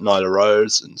athletes like Nyla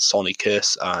Rose and Sonny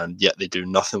Kiss, and yet they do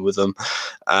nothing with them.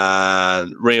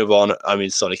 And Ring of Honor, I mean,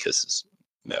 Sonny Kiss is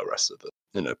male wrestler, but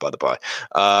by the by,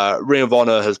 Ring of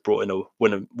Honor has brought in a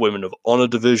Women of Honor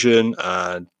division,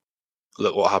 and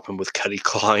look what happened with Kelly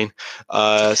Klein.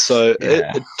 So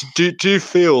do you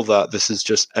feel that this is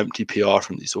just empty PR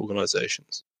from these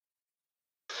organizations?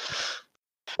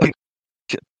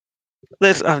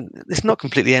 It's not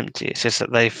completely empty. It's just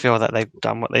that they feel that they've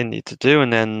done what they need to do,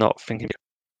 and they're not thinking.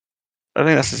 I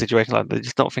think that's the situation. Like they're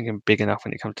just not thinking big enough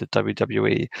when it comes to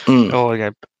WWE.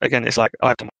 Or again, it's like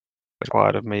I've done what's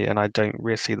required of me, and I don't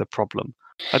really see the problem.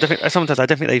 Sometimes I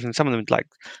don't think even some of them, like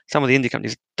some of the indie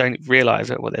companies, don't realize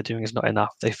that what they're doing is not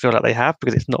enough. They feel like they have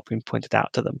because it's not been pointed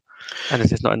out to them, and there's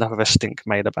just not enough of a stink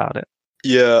made about it.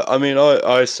 Yeah, I mean,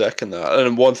 I second that,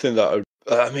 and one thing that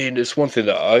it's one thing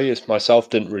that I myself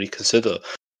didn't really consider.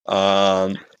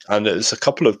 And there's a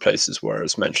couple of places where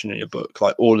it's mentioned in your book,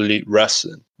 like All Elite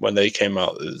Wrestling, when they came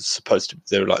out, it was supposed to.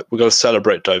 They were like, "We're going to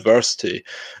celebrate diversity,"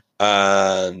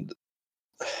 and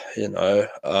they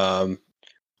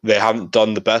haven't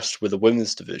done the best with the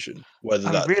women's division.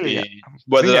 Whether that's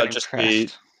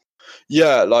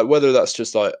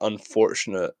just like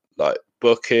unfortunate, like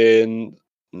booking.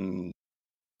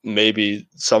 Maybe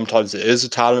sometimes it is a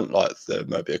talent, like there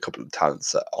might be a couple of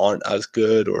talents that aren't as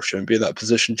good or shouldn't be in that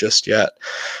position just yet.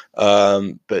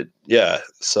 But yeah,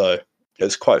 so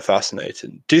it's quite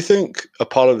fascinating. Do you think a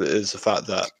part of it is the fact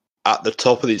that at the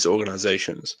top of these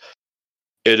organizations,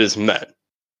 it is men,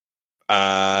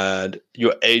 and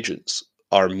your agents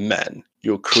are men,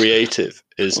 your creative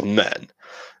is men,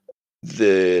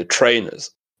 the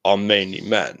trainers are mainly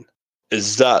men?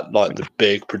 Is that like the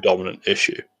big predominant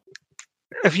issue?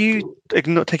 If you take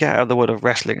it out of the world of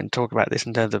wrestling and talk about this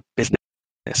in terms of business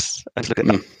and look at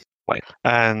that way,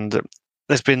 and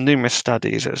there's been numerous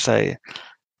studies that say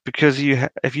because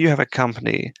if you have a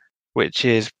company which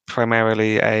is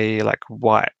primarily a like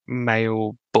white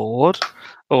male board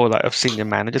or like of senior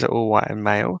managers that are all white and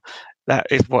male, that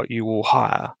is what you will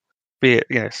hire. Be it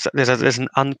there's an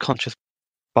unconscious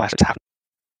bias that's happening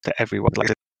to everyone.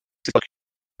 Like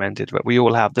but we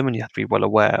all have them, and you have to be well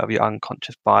aware of your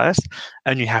unconscious bias,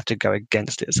 and you have to go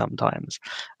against it sometimes.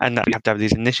 And that you have to have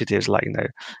these initiatives, like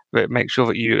make sure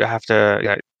that you have to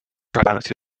try to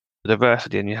balance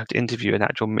diversity, and you have to interview an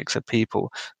actual mix of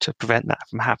people to prevent that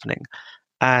from happening.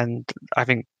 And I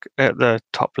think at the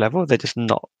top level, they're just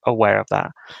not aware of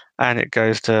that, and it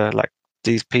goes to like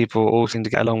these people all seem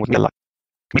to get along with me. Like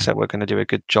we said, we're going to do a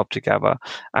good job together,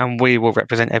 and we will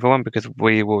represent everyone because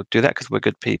we will do that because we're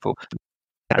good people.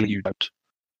 You don't.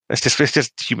 It's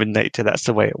just human nature. That's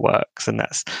the way it works, and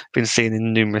that's been seen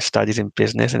in numerous studies in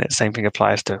business. And the same thing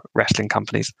applies to wrestling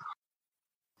companies.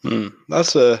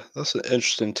 That's an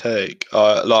interesting take.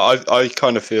 I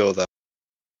kind of feel that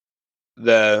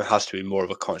there has to be more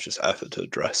of a conscious effort to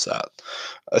address that.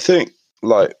 I think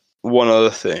like one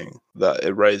other thing that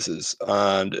it raises,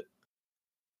 and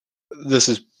this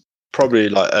is probably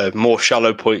like a more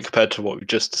shallow point compared to what we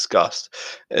just discussed,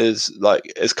 is like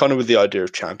it's kind of with the idea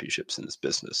of championships in this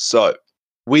business. So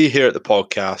we here at the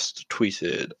podcast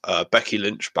tweeted Becky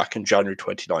Lynch back in January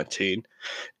 2019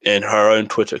 in her own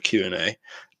Twitter Q&A.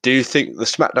 Do you think the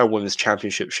SmackDown Women's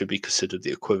Championship should be considered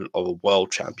the equivalent of a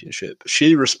world championship?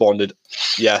 She responded,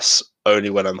 yes,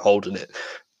 only when I'm holding it.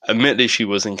 Admittedly, she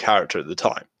was in character at the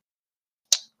time.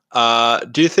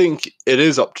 Do you think it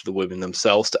is up to the women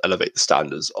themselves to elevate the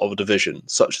standards of a division,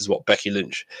 such as what Becky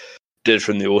Lynch did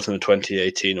from the autumn of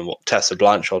 2018 and what Tessa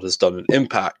Blanchard has done in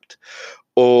Impact?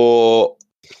 Or,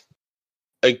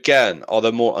 again, are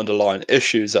there more underlying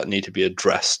issues that need to be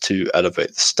addressed to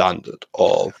elevate the standard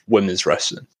of women's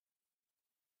wrestling?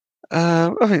 I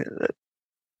think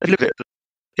a little bit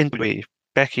in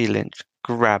Becky Lynch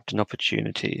grabbed an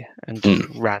opportunity and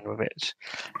ran with it.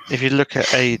 If you look at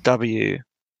AEW,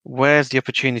 where's the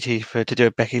opportunity to do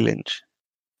a Becky Lynch?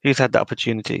 Who's had that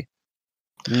opportunity?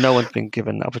 No one's been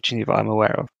given the opportunity that I'm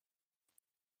aware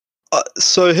of.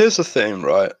 So here's the thing,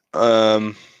 right?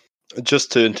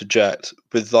 Just to interject,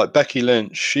 with like Becky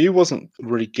Lynch, she wasn't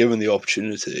really given the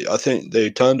opportunity. I think they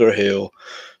turned her heel,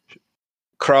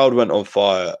 crowd went on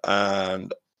fire,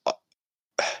 and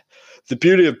the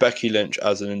beauty of Becky Lynch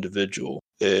as an individual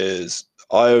is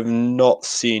I have not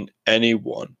seen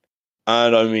anyone,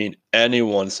 and I mean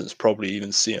anyone since probably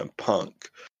even CM Punk,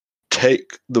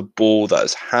 take the ball that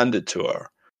is handed to her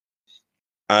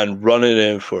and run it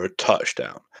in for a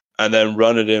touchdown, and then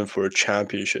run it in for a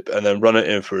championship, and then run it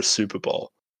in for a Super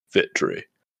Bowl victory.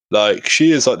 Like,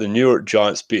 she is like the New York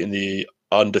Giants beating the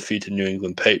undefeated New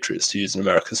England Patriots, to use an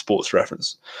American sports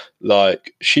reference.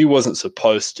 Like, she wasn't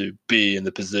supposed to be in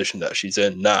the position that she's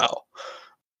in now,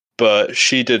 but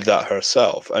she did that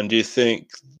herself. And do you think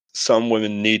some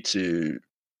women need to,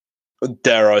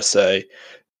 dare I say,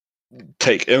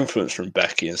 take influence from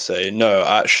Becky and say, no,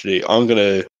 actually,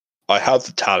 I have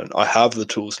the talent, I have the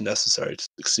tools necessary to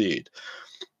succeed.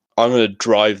 I'm going to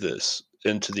drive this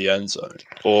into the end zone,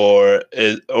 or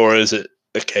is it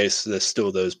a case there's still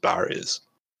those barriers?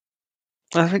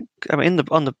 I mean,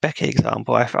 on the Becky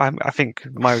example, I think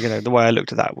the way I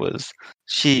looked at that was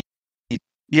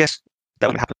yes, that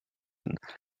would happen,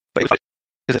 but it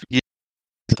was like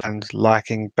fans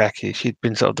liking Becky. She'd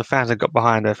been sort of the fans that got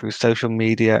behind her through social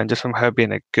media and just from her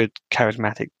being a good,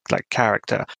 charismatic like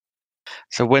character.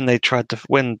 So when W tried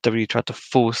to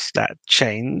force that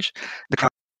change, the crowd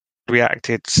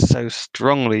reacted so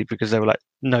strongly because they were like,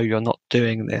 "No, you're not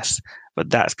doing this." But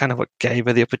that's kind of what gave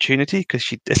her the opportunity because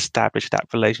she established that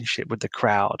relationship with the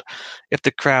crowd. If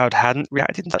the crowd hadn't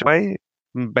reacted in such a way,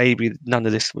 maybe none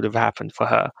of this would have happened for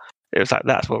her. It was like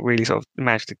that's what really sort of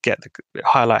managed to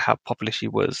highlight how popular she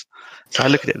was. So I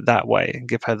look at it that way and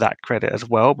give her that credit as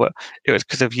well. But it was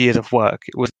because of years of work.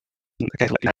 It wasn't a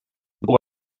case like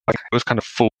it was kind of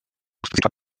full,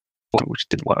 which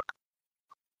didn't work.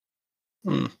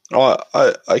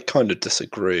 I kind of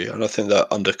disagree, and I think that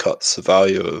undercuts the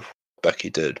value of what Becky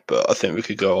did. But I think we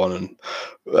could go on and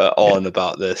on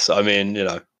about this. I mean,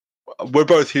 we're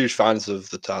both huge fans of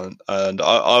the talent, and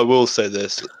I will say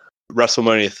this: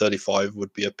 WrestleMania 35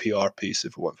 would be a PR piece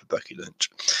if it weren't for Becky Lynch.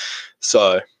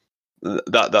 So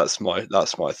that's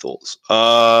my thoughts.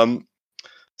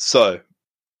 So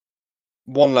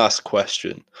one last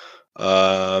question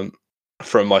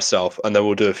from myself, and then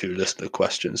we'll do a few listener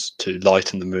questions to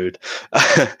lighten the mood.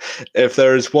 If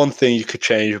there is one thing you could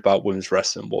change about women's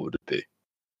wrestling, what would it be?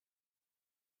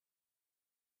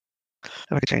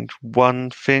 If I could change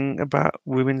one thing about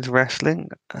women's wrestling,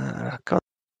 God,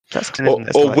 that's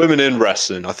or women in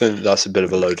wrestling. I think that's a bit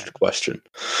of a loaded question.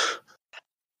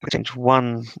 I could change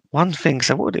one thing.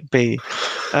 So what would it be?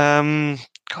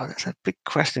 God, that's a big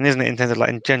question, isn't it? In terms of like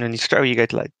in general, straight away you go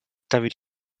to like WWE.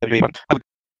 I would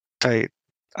say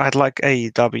I'd like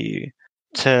AEW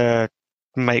to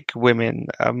make women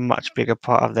a much bigger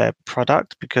part of their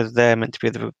product because they're meant to be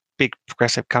the big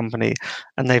progressive company,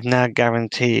 and they've now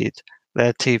guaranteed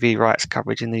their TV rights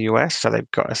coverage in the US, so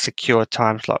they've got a secure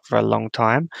time slot for a long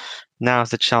time. Now's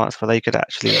the chance where they could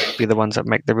actually be the ones that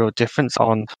make the real difference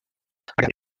on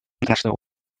international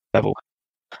level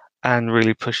and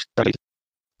really push WWE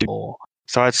more.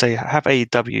 So I'd say have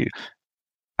AEW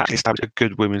actually establish a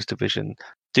good women's division,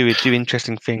 do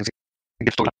interesting things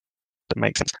that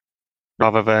make sense,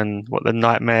 rather than what the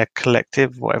Nightmare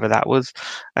Collective, whatever that was,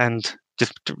 and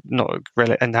just not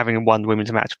and having one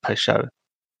women's match per show.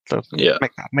 So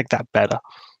make that better.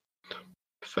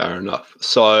 Fair enough.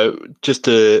 So just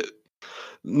to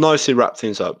nicely wrap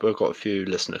things up, we've got a few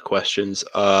listener questions.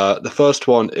 The first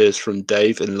one is from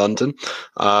Dave in London.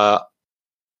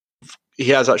 He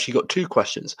has actually got two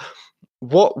questions.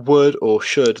 What would or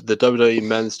should the WWE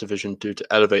men's division do to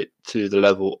elevate to the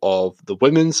level of the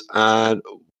women's? And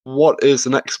what is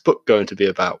the next book going to be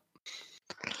about?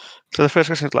 So the first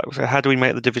question is so how do we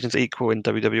make the divisions equal in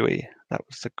WWE? That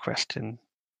was the question.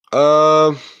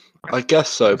 I guess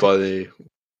so by the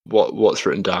what's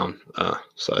written down.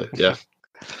 So yeah.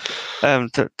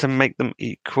 To make them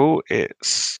equal,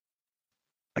 it's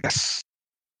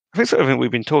I think sort of thing we've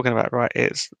been talking about, right?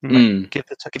 It's give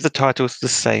the titles the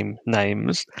same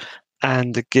names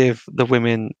and give the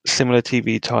women similar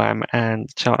TV time and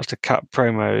chance to cut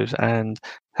promos and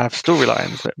have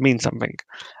storylines that mean something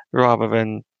rather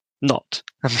than not.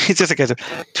 I mean, it's just a case of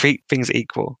treat things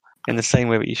equal in the same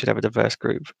way that you should have a diverse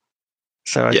group.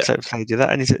 So I'd say do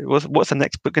that. And he said, what's the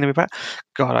next book going to be about?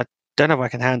 God, I don't know if I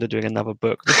can handle doing another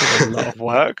book. This is a lot of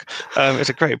work. It's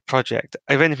a great project.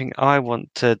 If anything, I want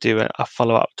to do a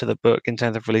follow-up to the book in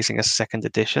terms of releasing a second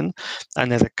edition.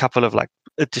 And there's a couple of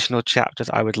additional chapters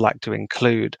I would like to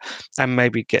include and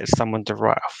maybe get someone to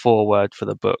write a foreword for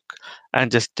the book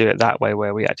and just do it that way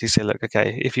where we actually say, look,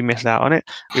 okay, if you missed out on it,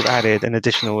 we've added an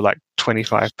additional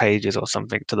 25 pages or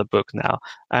something to the book now.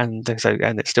 And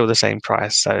it's still the same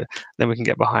price. So then we can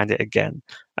get behind it again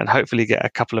and hopefully get a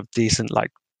couple of decent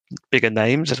bigger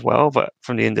names as well, but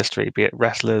from the industry, be it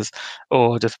wrestlers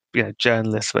or just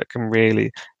journalists that can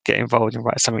really get involved and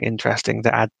write something interesting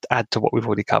to add to what we've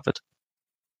already covered.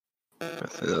 I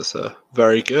think that's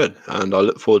very good, and I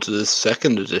look forward to this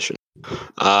second edition.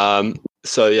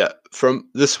 So yeah,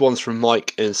 this one's from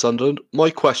Mike in Sunderland. My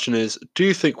question is, do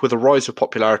you think with the rise of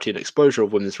popularity and exposure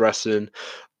of women's wrestling,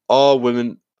 are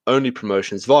women only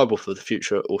promotions viable for the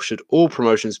future, or should all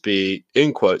promotions be,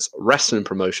 in quotes, wrestling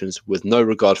promotions with no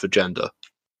regard for gender?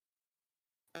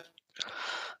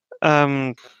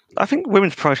 I think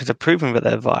women's promotions are proven that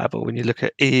they're viable. When you look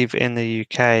at Eve in the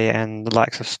UK and the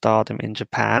likes of Stardom in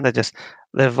Japan,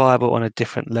 they're viable on a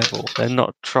different level. They're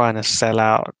not trying to sell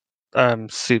out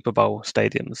Super Bowl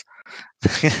stadiums.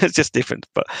 It's just different,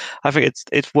 but I think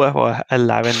it's worthwhile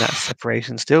allowing that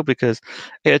separation still because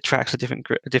it attracts a different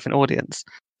audience.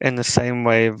 In the same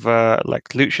way,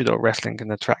 luchador wrestling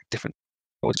can attract different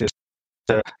audiences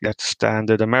to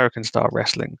standard American style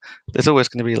wrestling. There's always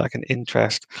going to be an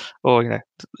interest, or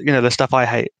the stuff I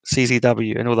hate,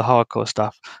 CZW and all the hardcore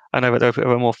stuff. I know that there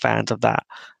are more fans of that.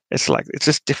 It's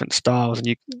just different styles,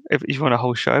 and if you want a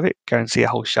whole show of it, go and see a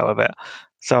whole show of it.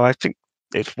 So I think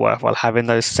it's worthwhile having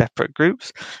those separate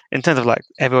groups in terms of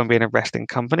everyone being a wrestling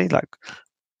company.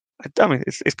 I mean,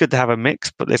 it's good to have a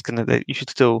mix, but you should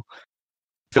still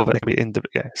feel that they can be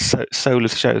solo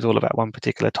shows all about one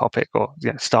particular topic or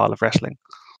style of wrestling.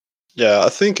 Yeah, I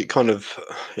think it kind of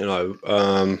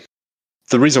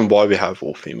the reason why we have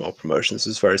all female promotions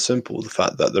is very simple: the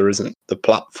fact that there isn't the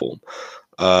platform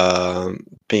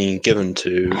being given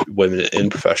to women in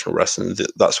professional wrestling.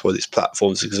 That's why these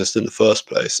platforms exist in the first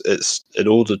place. It's in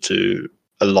order to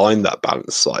align that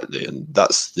balance slightly, and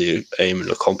that's the aim and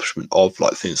accomplishment of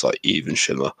things like Eve and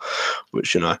Shimmer,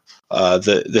 which the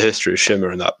history of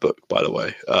Shimmer in that book, by the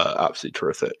way, absolutely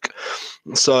terrific.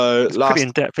 So it's pretty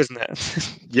in depth, isn't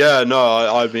it? Yeah,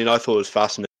 no, I mean, I thought it was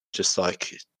fascinating. Just I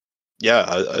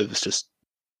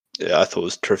thought it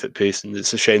was a terrific piece, and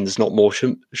it's a shame there's not more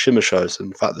Shimmer shows.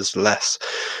 In fact, there's less.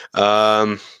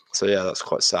 So yeah, that's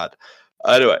quite sad.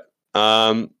 Anyway,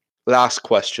 last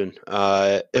question.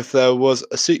 If there was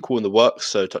a sequel in the works,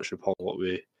 so touching upon what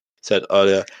we said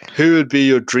earlier, who would be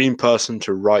your dream person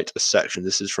to write a section?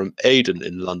 This is from Aidan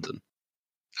in London.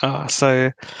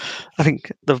 So I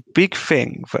think the big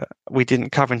thing that we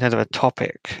didn't cover in terms of a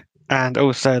topic, and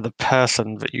also the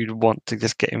person that you'd want to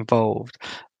just get involved,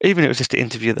 even if it was just to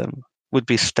interview them, would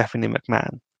be Stephanie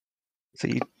McMahon. So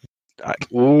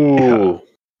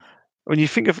when you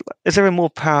think of, is there a more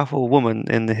powerful woman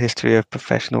in the history of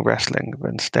professional wrestling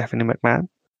than Stephanie McMahon?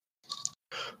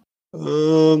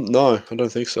 No, I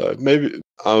don't think so. Maybe.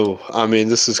 I mean,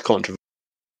 this is controversial.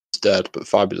 Dead, but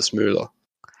Fabulous Moolah.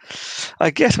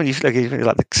 I guess when you look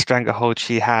at the stranglehold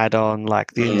she had on the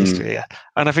industry,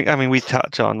 and I mean we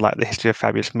touch on the history of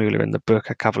Fabulous Moolah in the book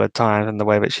a couple of times, and the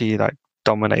way that she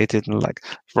dominated and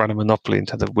run a monopoly in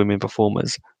terms of women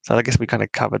performers. So I guess we kind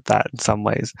of covered that in some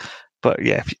ways. But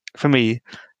yeah, for me,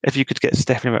 if you could get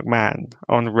Stephanie McMahon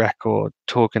on record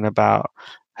talking about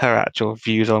her actual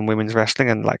views on women's wrestling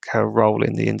and her role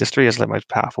in the industry as the most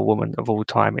powerful woman of all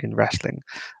time in wrestling,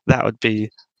 that would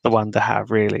be the one to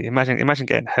have, really. Imagine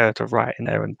getting her to write in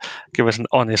there and give us an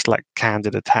honest,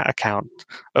 candid account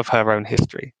of her own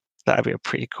history. that'd be a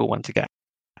pretty cool one to get.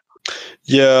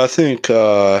 Yeah, I think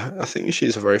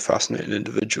she's a very fascinating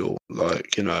individual.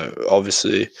 Like,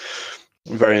 obviously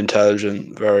very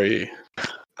intelligent, very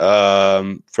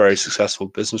successful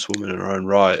businesswoman in her own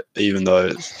right, even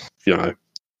though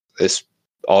it's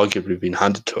arguably been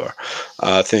handed to her.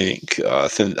 I think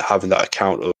having that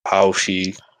account of how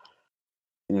she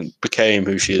became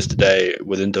who she is today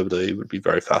within WWE would be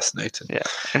very fascinating. Yeah,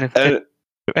 and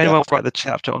if anyone wants to write the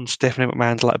chapter on Stephanie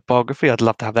McMahon's biography, I'd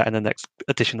love to have that in the next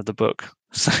edition of the book.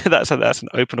 So that's an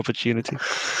open opportunity.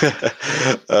 Yeah,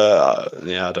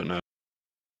 I don't know.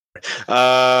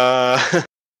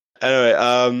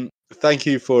 Anyway, thank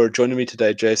you for joining me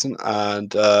today, Jason,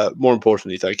 and more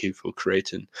importantly, thank you for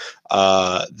creating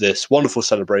this wonderful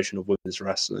celebration of women's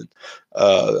wrestling.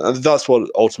 And that's what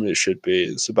ultimately it should be.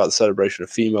 It's about the celebration of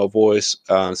female voice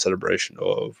and celebration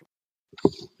of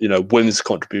women's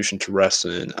contribution to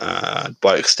wrestling, and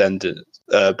by extension,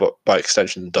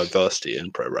 the diversity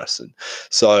in pro wrestling.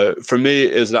 So for me,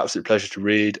 it was an absolute pleasure to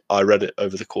read. I read it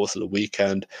over the course of the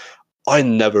weekend. I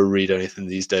never read anything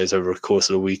these days over the course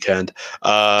of the weekend.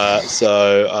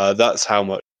 So that's how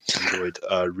much I enjoyed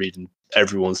reading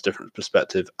everyone's different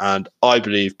perspective. And I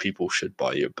believe people should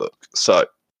buy your book. So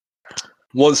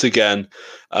once again,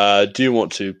 do you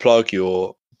want to plug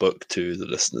your book to the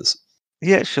listeners?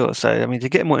 Yeah, sure. So, I mean, to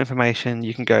get more information,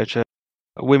 you can go to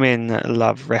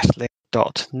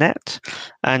womenlovewrestling.net,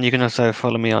 and you can also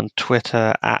follow me on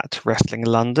Twitter at Wrestling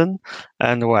London.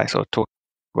 And the way I sort of talk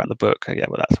about the book,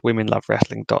 that's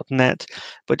womenlovewrestling.net.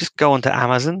 But just go onto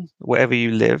Amazon, wherever you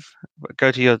live,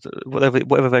 go to your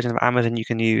whatever version of Amazon you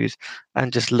can use,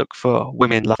 and just look for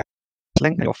Women Love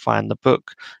Wrestling, and you'll find the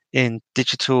book in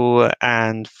digital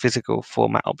and physical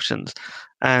format options.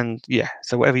 And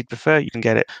so whatever you prefer, you can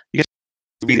get it. You get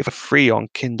read it for free on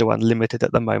Kindle Unlimited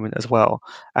at the moment as well.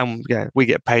 And we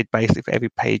get paid basically for every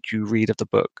page you read of the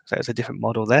book. So it's a different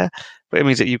model there, but it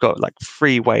means that you've got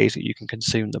free ways that you can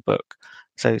consume the book.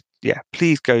 So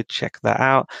please go check that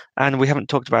out. And we haven't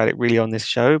talked about it really on this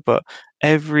show, but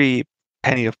every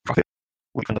penny of profit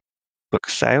from the book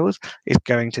sales is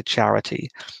going to charity.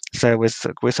 So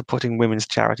we're supporting women's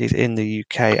charities in the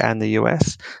UK and the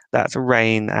US. That's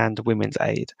RAINN and Women's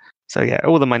Aid. So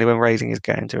all the money we're raising is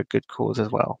going to a good cause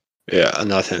as well. Yeah,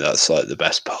 and I think that's the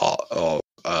best part of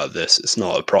this. It's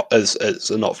not it's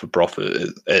a not for profit.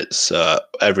 It's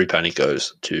every penny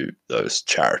goes to those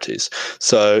charities.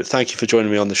 So thank you for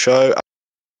joining me on the show.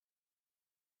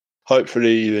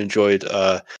 Hopefully you enjoyed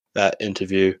that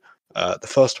interview, the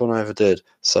first one I ever did.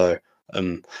 So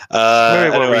very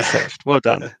well researched. Well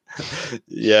done.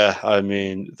 Yeah, I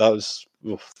mean that was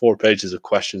 4 pages of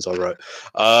questions I wrote.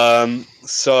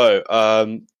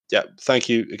 Thank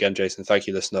you again, Jason. Thank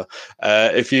you, listener.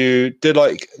 If you did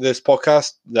like this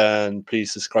podcast, then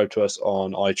please subscribe to us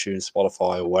on iTunes,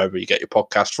 Spotify, or wherever you get your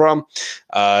podcast from.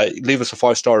 Leave us a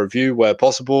 5-star review where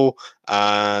possible,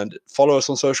 and follow us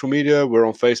on social media. We're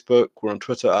on Facebook. We're on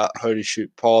Twitter at Holy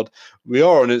Shoot Pod. We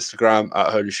are on Instagram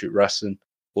at Holy Shoot Wrestling,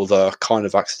 although I kind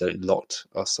of accidentally locked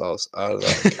ourselves out of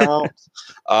that account.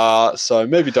 So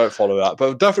maybe don't follow that,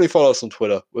 but definitely follow us on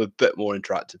Twitter. We're a bit more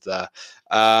interactive there.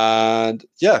 And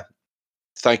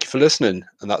thank you for listening.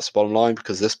 And that's the bottom line,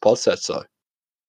 because this pod said so.